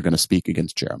therefore they're going to speak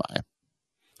against Jeremiah.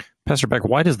 Pastor Beck,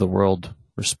 why does the world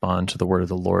respond to the word of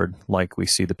the Lord like we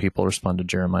see the people respond to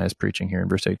Jeremiah's preaching here in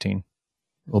verse 18?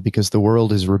 Well, because the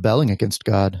world is rebelling against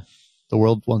God. The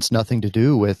world wants nothing to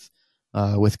do with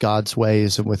God's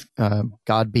ways and with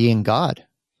God being God,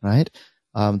 right?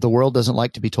 The world doesn't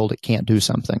like to be told it can't do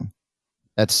something.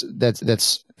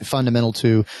 That's fundamental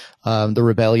to the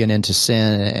rebellion into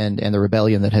sin and the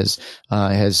rebellion that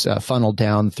has funneled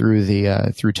down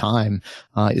through time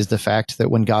is the fact that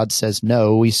when God says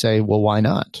no, we say, well, why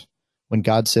not? When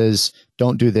God says,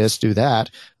 don't do this, do that,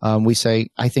 we say,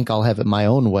 I think I'll have it my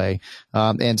own way.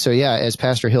 And so, yeah, as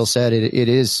Pastor Hill said, it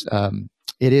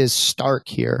is stark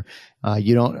here.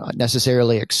 You don't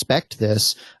necessarily expect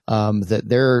this, that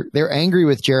they're angry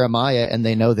with Jeremiah and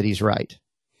they know that he's right.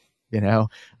 You know,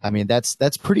 I mean, that's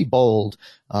pretty bold.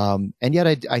 And yet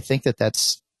I think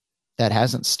that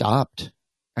hasn't stopped.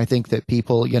 I think that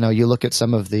people, you look at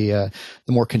some of the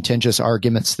more contentious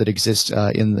arguments that exist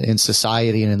in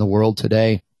society and in the world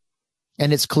today,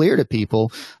 and it's clear to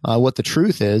people what the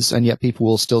truth is, and yet people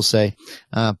will still say,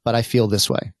 but I feel this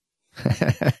way.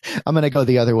 I'm going to go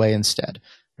the other way instead,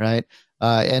 right?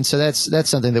 And so that's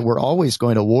something that we're always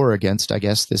going to war against, I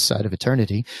guess, this side of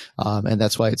eternity. And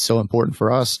that's why it's so important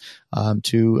for us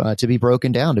to be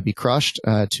broken down, to be crushed,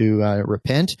 to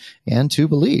repent, and to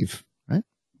believe. Right?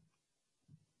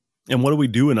 And what do we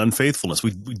do in unfaithfulness?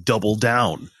 We double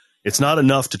down. It's not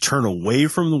enough to turn away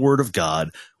from the word of God.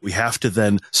 We have to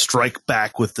then strike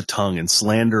back with the tongue and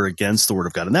slander against the word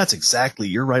of God. And that's exactly,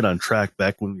 you're right on track,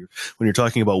 Beck, when you're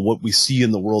talking about what we see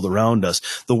in the world around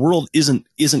us. The world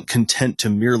isn't content to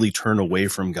merely turn away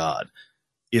from God.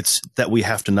 It's that we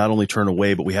have to not only turn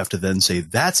away, but we have to then say,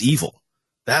 that's evil.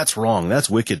 That's wrong. That's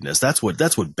wickedness. That's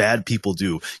what bad people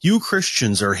do. You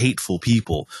Christians are hateful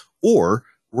people. Or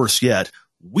worse yet,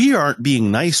 we aren't being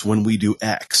nice when we do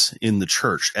X in the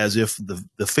church, as if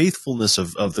the faithfulness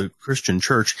of the Christian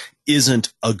church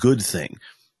isn't a good thing.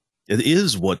 It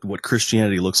is what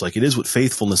Christianity looks like. It is what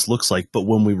faithfulness looks like. But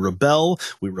when we rebel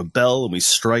and we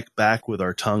strike back with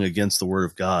our tongue against the word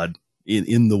of God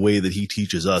in the way that he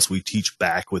teaches us, we teach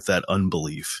back with that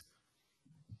unbelief.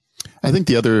 I think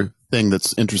the other thing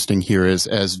that's interesting here is,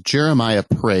 as Jeremiah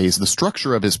prays, the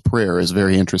structure of his prayer is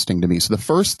very interesting to me. So the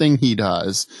first thing he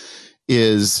does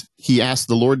is he asks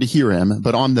the Lord to hear him,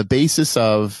 but on the basis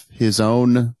of his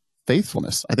own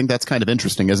faithfulness. I think that's kind of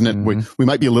interesting, isn't it? Mm-hmm. We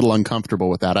might be a little uncomfortable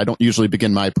with that. I don't usually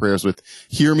begin my prayers with,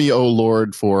 hear me, O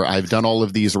Lord, for I've done all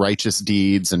of these righteous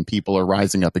deeds and people are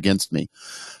rising up against me.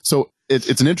 So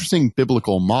it's an interesting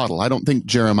biblical model. I don't think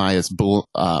Jeremiah is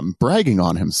bragging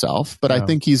on himself, but no. I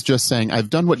think he's just saying, I've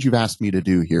done what you've asked me to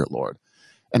do here, Lord.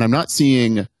 And I'm not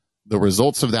seeing the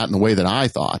results of that in the way that I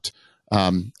thought.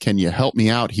 Can you help me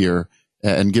out here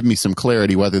and give me some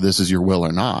clarity whether this is your will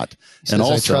or not? And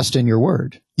also, I trust in your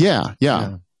word. Yeah.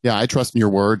 I trust in your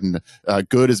word, and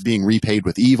good is being repaid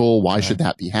with evil. Why should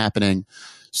that be happening?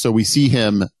 So we see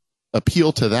him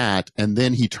appeal to that, and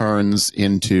then he turns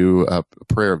into a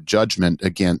prayer of judgment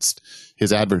against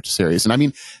his adversaries. And I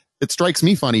mean, it strikes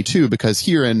me funny too, because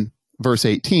here in verse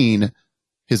 18,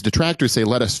 his detractors say,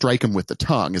 let us strike him with the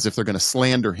tongue, as if they're going to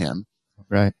slander him.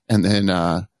 Right. And then,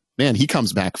 man, he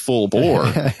comes back full bore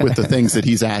with the things that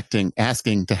he's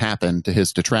asking to happen to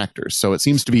his detractors. So it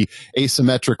seems to be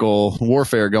asymmetrical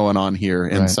warfare going on here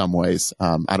in some ways.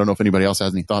 I don't know if anybody else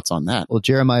has any thoughts on that. Well,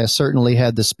 Jeremiah certainly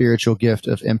had the spiritual gift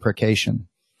of imprecation.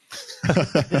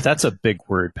 That's a big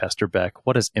word, Pastor Beck.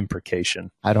 What is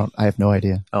imprecation? I have no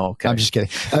idea. Oh, okay. I'm just kidding.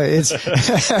 It's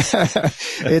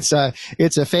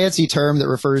a fancy term that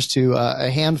refers to a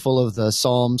handful of the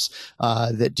Psalms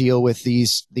that deal with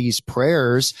these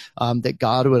prayers that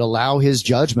God would allow his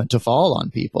judgment to fall on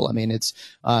people. I mean, it's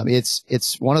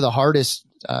one of the hardest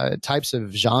types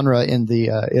of genre in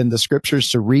the scriptures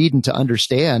to read and to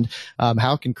understand.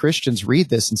 How can Christians read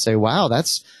this and say, wow,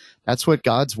 that's what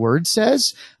God's word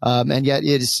says? And yet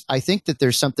I think that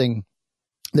there's something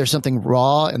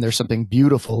raw and there's something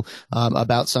beautiful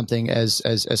about something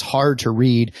as hard to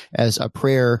read as a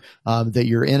prayer that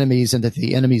your enemies and that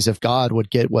the enemies of God would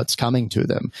get what's coming to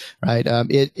them, right?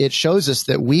 It shows us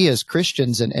that we as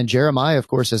Christians and Jeremiah, of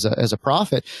course, as a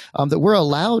prophet, that we're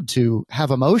allowed to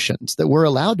have emotions, that we're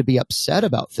allowed to be upset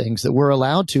about things, that we're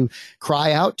allowed to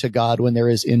cry out to God when there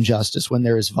is injustice, when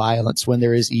there is violence, when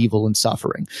there is evil and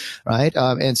suffering, right?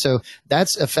 And so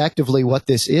that's effectively what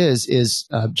this is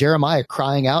Jeremiah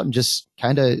crying out and just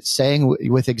kind of saying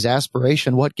with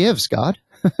exasperation, what gives, God?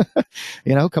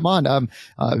 Come on,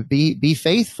 be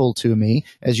faithful to me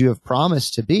as you have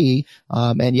promised to be.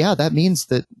 And yeah, that means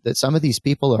that some of these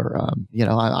people are,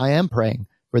 I am praying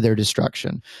for their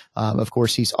destruction. Of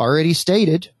course, he's already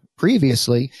stated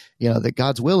previously, that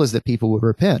God's will is that people would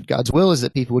repent. God's will is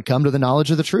that people would come to the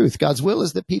knowledge of the truth. God's will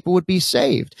is that people would be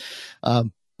saved.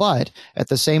 But at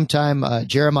the same time,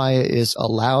 Jeremiah is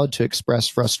allowed to express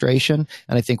frustration,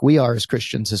 and I think we are as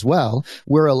Christians as well.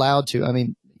 We're allowed to. I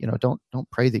mean,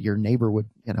 don't pray that your neighbor would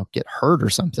get hurt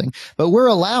or something, but we're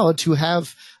allowed to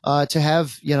have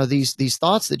these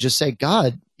thoughts that just say,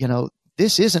 God,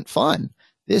 this isn't fun.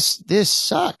 This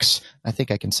sucks. I think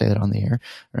I can say that on the air,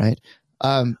 right?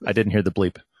 I didn't hear the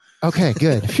bleep. Okay,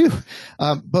 good. Phew.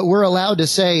 But we're allowed to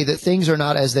say that things are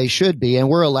not as they should be, and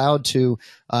we're allowed to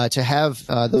have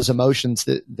those emotions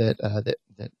that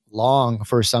long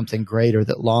for something greater,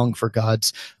 that long for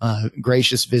God's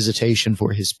gracious visitation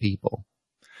for his people.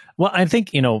 Well, I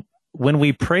think, when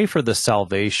we pray for the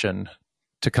salvation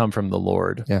to come from the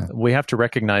Lord, we have to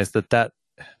recognize that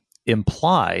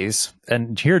implies,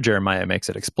 and here Jeremiah makes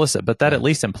it explicit, but that at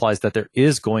least implies that there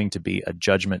is going to be a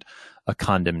judgment, a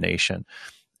condemnation.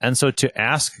 And so to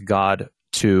ask God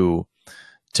to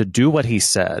do what he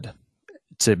said,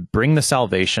 to bring the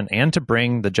salvation and to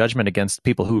bring the judgment against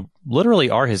people who literally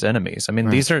are his enemies. I mean,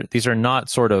 these are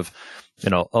not sort of,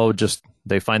 just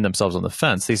they find themselves on the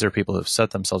fence. These are people who have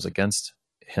set themselves against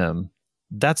him.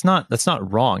 That's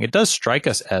not wrong. It does strike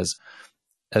us as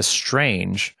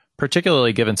strange,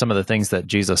 particularly given some of the things that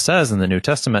Jesus says in the New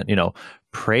Testament,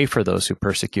 pray for those who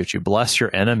persecute you, bless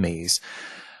your enemies.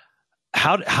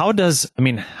 How does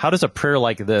a prayer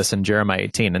like this in Jeremiah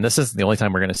 18, and this isn't the only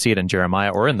time we're going to see it in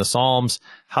Jeremiah or in the Psalms,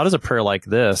 how does a prayer like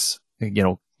this,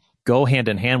 go hand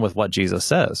in hand with what Jesus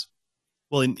says?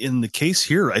 Well, in the case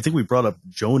here, I think we brought up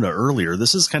Jonah earlier.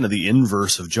 This is kind of the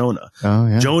inverse of Jonah. Oh,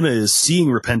 yeah. Jonah is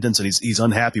seeing repentance and he's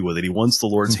unhappy with it. He wants the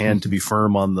Lord's hand to be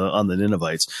firm on the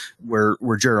Ninevites. Where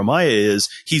Jeremiah is,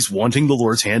 he's wanting the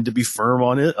Lord's hand to be firm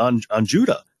on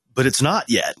Judah, but it's not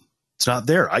yet. It's not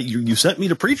there. You sent me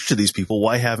to preach to these people.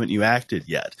 Why haven't you acted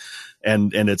yet?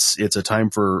 And it's a time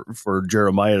for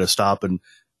Jeremiah to stop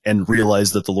and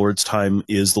realize that the Lord's time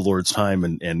is the Lord's time.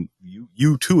 And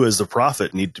you too, as the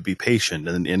prophet, need to be patient.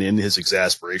 And in his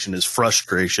exasperation, his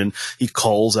frustration, he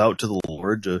calls out to the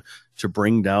Lord to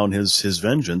bring down his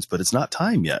vengeance, but it's not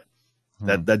time yet.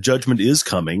 That judgment is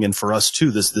coming, and for us too,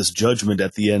 this judgment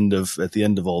at the end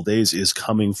of all days is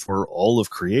coming for all of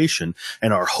creation.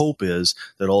 And our hope is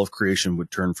that all of creation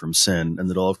would turn from sin, and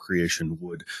that all of creation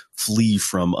would flee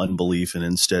from unbelief and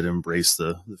instead embrace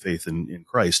the faith in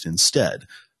Christ instead.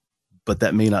 But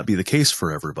that may not be the case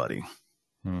for everybody.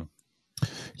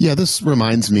 Yeah, this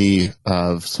reminds me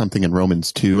of something in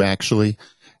Romans 2, actually.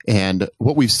 And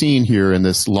what we've seen here in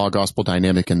this law-gospel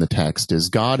dynamic in the text is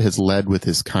God has led with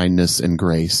his kindness and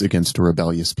grace against a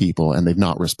rebellious people, and they've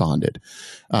not responded.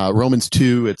 Romans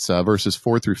 2, it's verses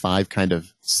 4 through 5 kind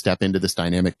of step into this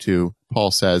dynamic too. Paul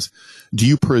says, "Do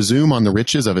you presume on the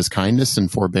riches of his kindness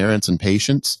and forbearance and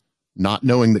patience, not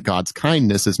knowing that God's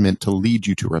kindness is meant to lead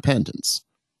you to repentance?"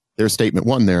 There's statement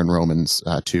 1 there in Romans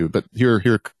 2, but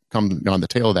here come on the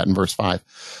tail of that in verse 5.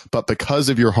 "But because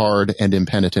of your hard and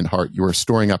impenitent heart, you are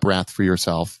storing up wrath for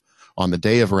yourself on the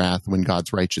day of wrath when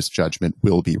God's righteous judgment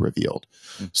will be revealed.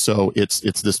 So it's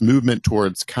this movement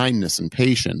towards kindness and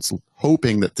patience,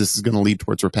 hoping that this is going to lead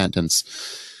towards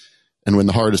repentance. And when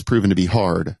the heart is proven to be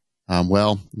hard,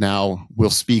 now we'll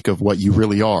speak of what you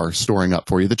really are storing up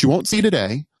for you that you won't see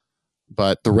today,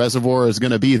 but the reservoir is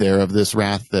going to be there of this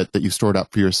wrath that you stored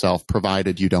up for yourself,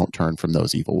 provided you don't turn from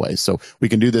those evil ways. So we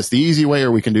can do this the easy way,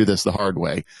 or we can do this the hard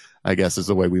way, I guess, is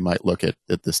the way we might look at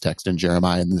this text in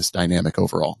Jeremiah and this dynamic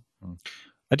overall.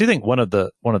 I do think one of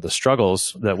the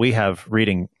struggles that we have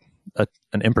reading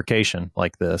an imprecation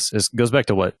like this goes back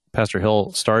to what Pastor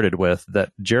Hill started with,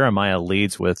 that Jeremiah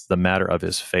leads with the matter of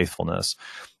his faithfulness.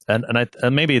 And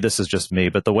maybe this is just me,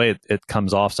 but the way it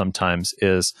comes off sometimes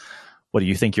is, what, do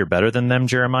you think you're better than them,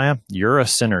 Jeremiah? You're a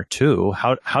sinner too.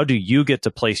 How do you get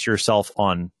to place yourself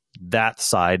on that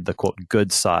side, the quote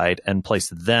good side, and place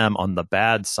them on the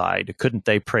bad side? Couldn't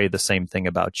they pray the same thing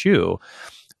about you?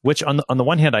 Which on the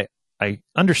one hand, I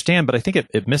understand, but I think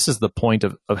it misses the point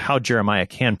of how Jeremiah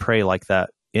can pray like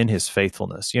that in his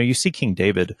faithfulness. You see King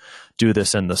David do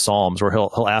this in the Psalms, where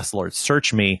he'll ask the Lord,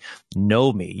 search me,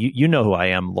 know me. You know who I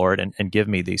am, Lord, and give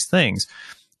me these things.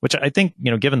 Which I think,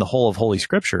 given the whole of Holy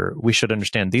Scripture, we should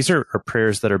understand these are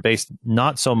prayers that are based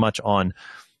not so much on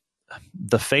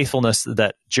the faithfulness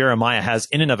that Jeremiah has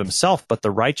in and of himself, but the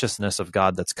righteousness of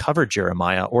God that's covered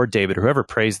Jeremiah or David, whoever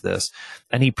prays this.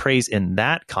 And he prays in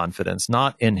that confidence,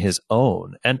 not in his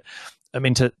own. And I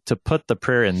mean, to put the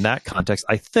prayer in that context,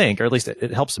 I think, or at least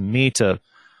it helps me to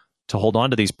hold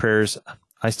on to these prayers.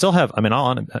 I still have,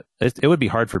 it would be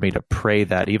hard for me to pray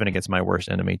that even against my worst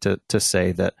enemy, to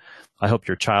say that I hope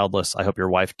you're childless, I hope your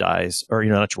wife dies, or,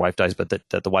 not your wife dies, but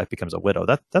that the wife becomes a widow.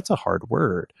 That's a hard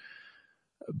word.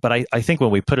 But I think when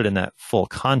we put it in that full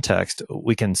context,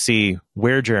 we can see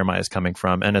where Jeremiah is coming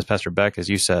from. And as Pastor Beck, as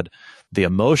you said, the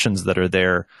emotions that are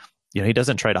there, he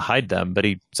doesn't try to hide them, but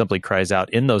he simply cries out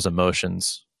in those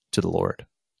emotions to the Lord.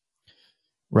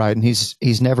 Right. And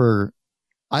he's never,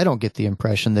 I don't get the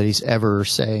impression that he's ever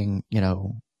saying,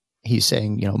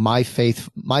 my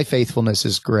faithfulness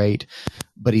is great,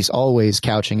 but he's always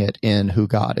couching it in who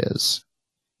God is.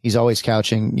 He's always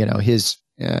couching,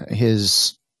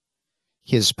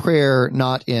 his prayer,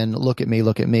 not in look at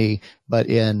me, but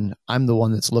in I'm the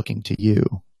one that's looking to you.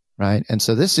 Right. And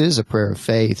so this is a prayer of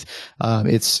faith.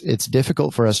 It's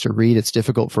difficult for us to read. It's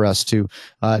difficult for us to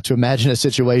imagine a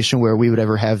situation where we would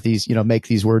ever have these, make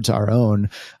these words our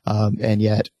own. And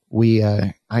yet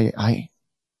I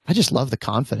just love the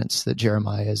confidence that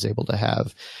Jeremiah is able to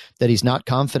have, that he's not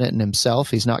confident in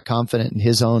himself. He's not confident in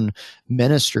his own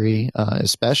ministry,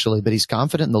 especially, but he's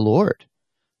confident in the Lord.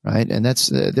 Right. And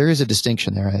there is a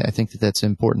distinction there. I think that's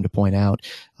important to point out,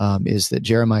 is that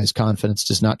Jeremiah's confidence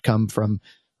does not come from,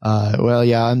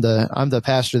 I'm the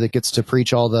pastor that gets to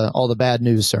preach all the bad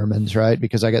news sermons, right?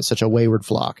 Because I got such a wayward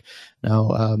flock.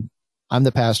 No, I'm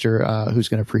the pastor, who's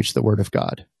going to preach the word of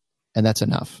God. And that's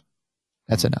enough.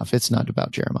 That's enough. It's not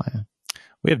about Jeremiah.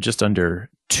 We have just under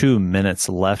 2 minutes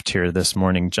left here this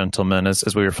morning, gentlemen.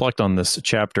 As we reflect on this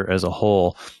chapter as a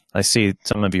whole, I see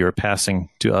some of you are passing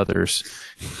to others.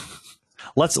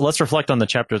 Let's reflect on the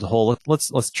chapter as a whole.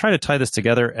 Let's try to tie this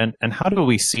together. And how do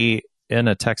we see in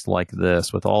a text like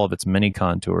this, with all of its many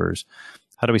contours,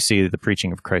 how do we see the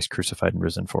preaching of Christ crucified and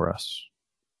risen for us?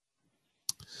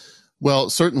 Well,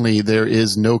 certainly there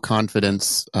is no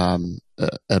confidence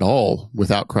at all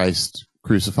without Christ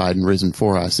crucified and risen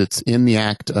for us. It's in the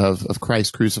act of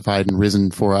Christ crucified and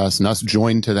risen for us, and us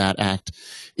joined to that act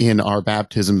in our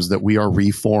baptisms, that we are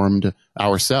reformed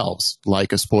ourselves,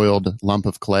 like a spoiled lump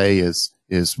of clay is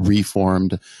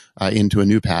reformed into a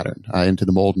new pattern, into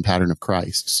the mold and pattern of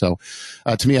Christ. So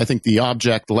to me, I think the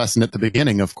lesson at the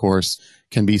beginning, of course,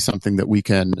 can be something that we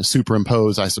can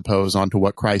superimpose, I suppose, onto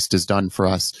what Christ has done for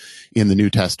us in the New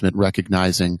Testament,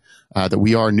 recognizing that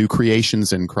we are new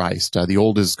creations in Christ. The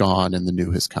old is gone and the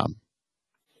new has come.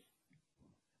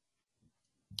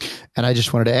 And I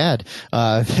just wanted to add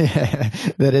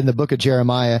that in the book of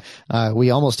Jeremiah,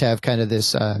 we almost have kind of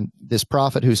this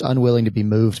prophet who's unwilling to be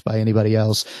moved by anybody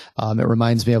else. It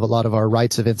reminds me of a lot of our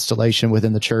rites of installation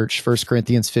within the church. 1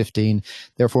 Corinthians 15,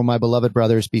 therefore, my beloved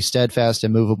brothers, be steadfast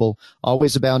and immovable,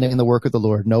 always abounding in the work of the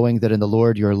Lord, knowing that in the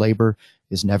Lord your labor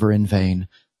is never in vain.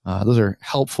 Those are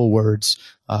helpful words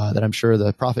that I'm sure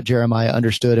the prophet Jeremiah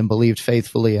understood and believed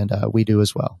faithfully, and we do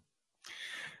as well.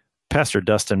 Pastor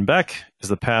Dustin Beck is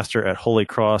the pastor at Holy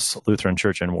Cross Lutheran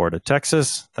Church in Warda,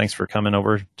 Texas. Thanks for coming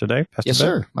over today, Pastor Yes, Beck.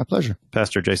 sir. My pleasure.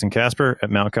 Pastor Jason Casper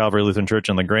at Mount Calvary Lutheran Church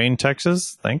in LaGrange,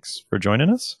 Texas. Thanks for joining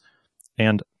us.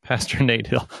 And Pastor Nate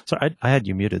Hill. Sorry, I had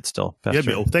you muted still. Pastor. Yeah,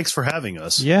 Bill, thanks for having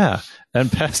us. Yeah. And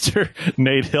Pastor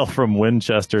Nate Hill from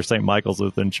Winchester, St. Michael's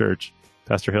Lutheran Church.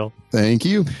 Pastor Hill. Thank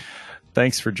you.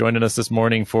 Thanks for joining us this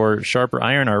morning for Sharper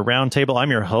Iron, our roundtable. I'm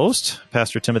your host,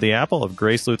 Pastor Timothy Apple of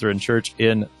Grace Lutheran Church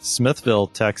in Smithville,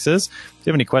 Texas. If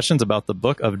you have any questions about the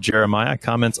book of Jeremiah,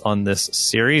 comments on this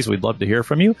series, we'd love to hear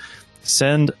from you.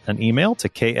 Send an email to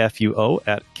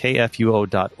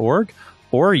kfuo@kfuo.org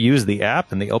or use the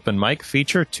app and the open mic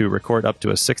feature to record up to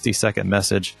a 60-second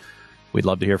message. We'd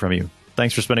love to hear from you.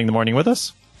 Thanks for spending the morning with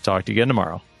us. Talk to you again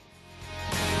tomorrow.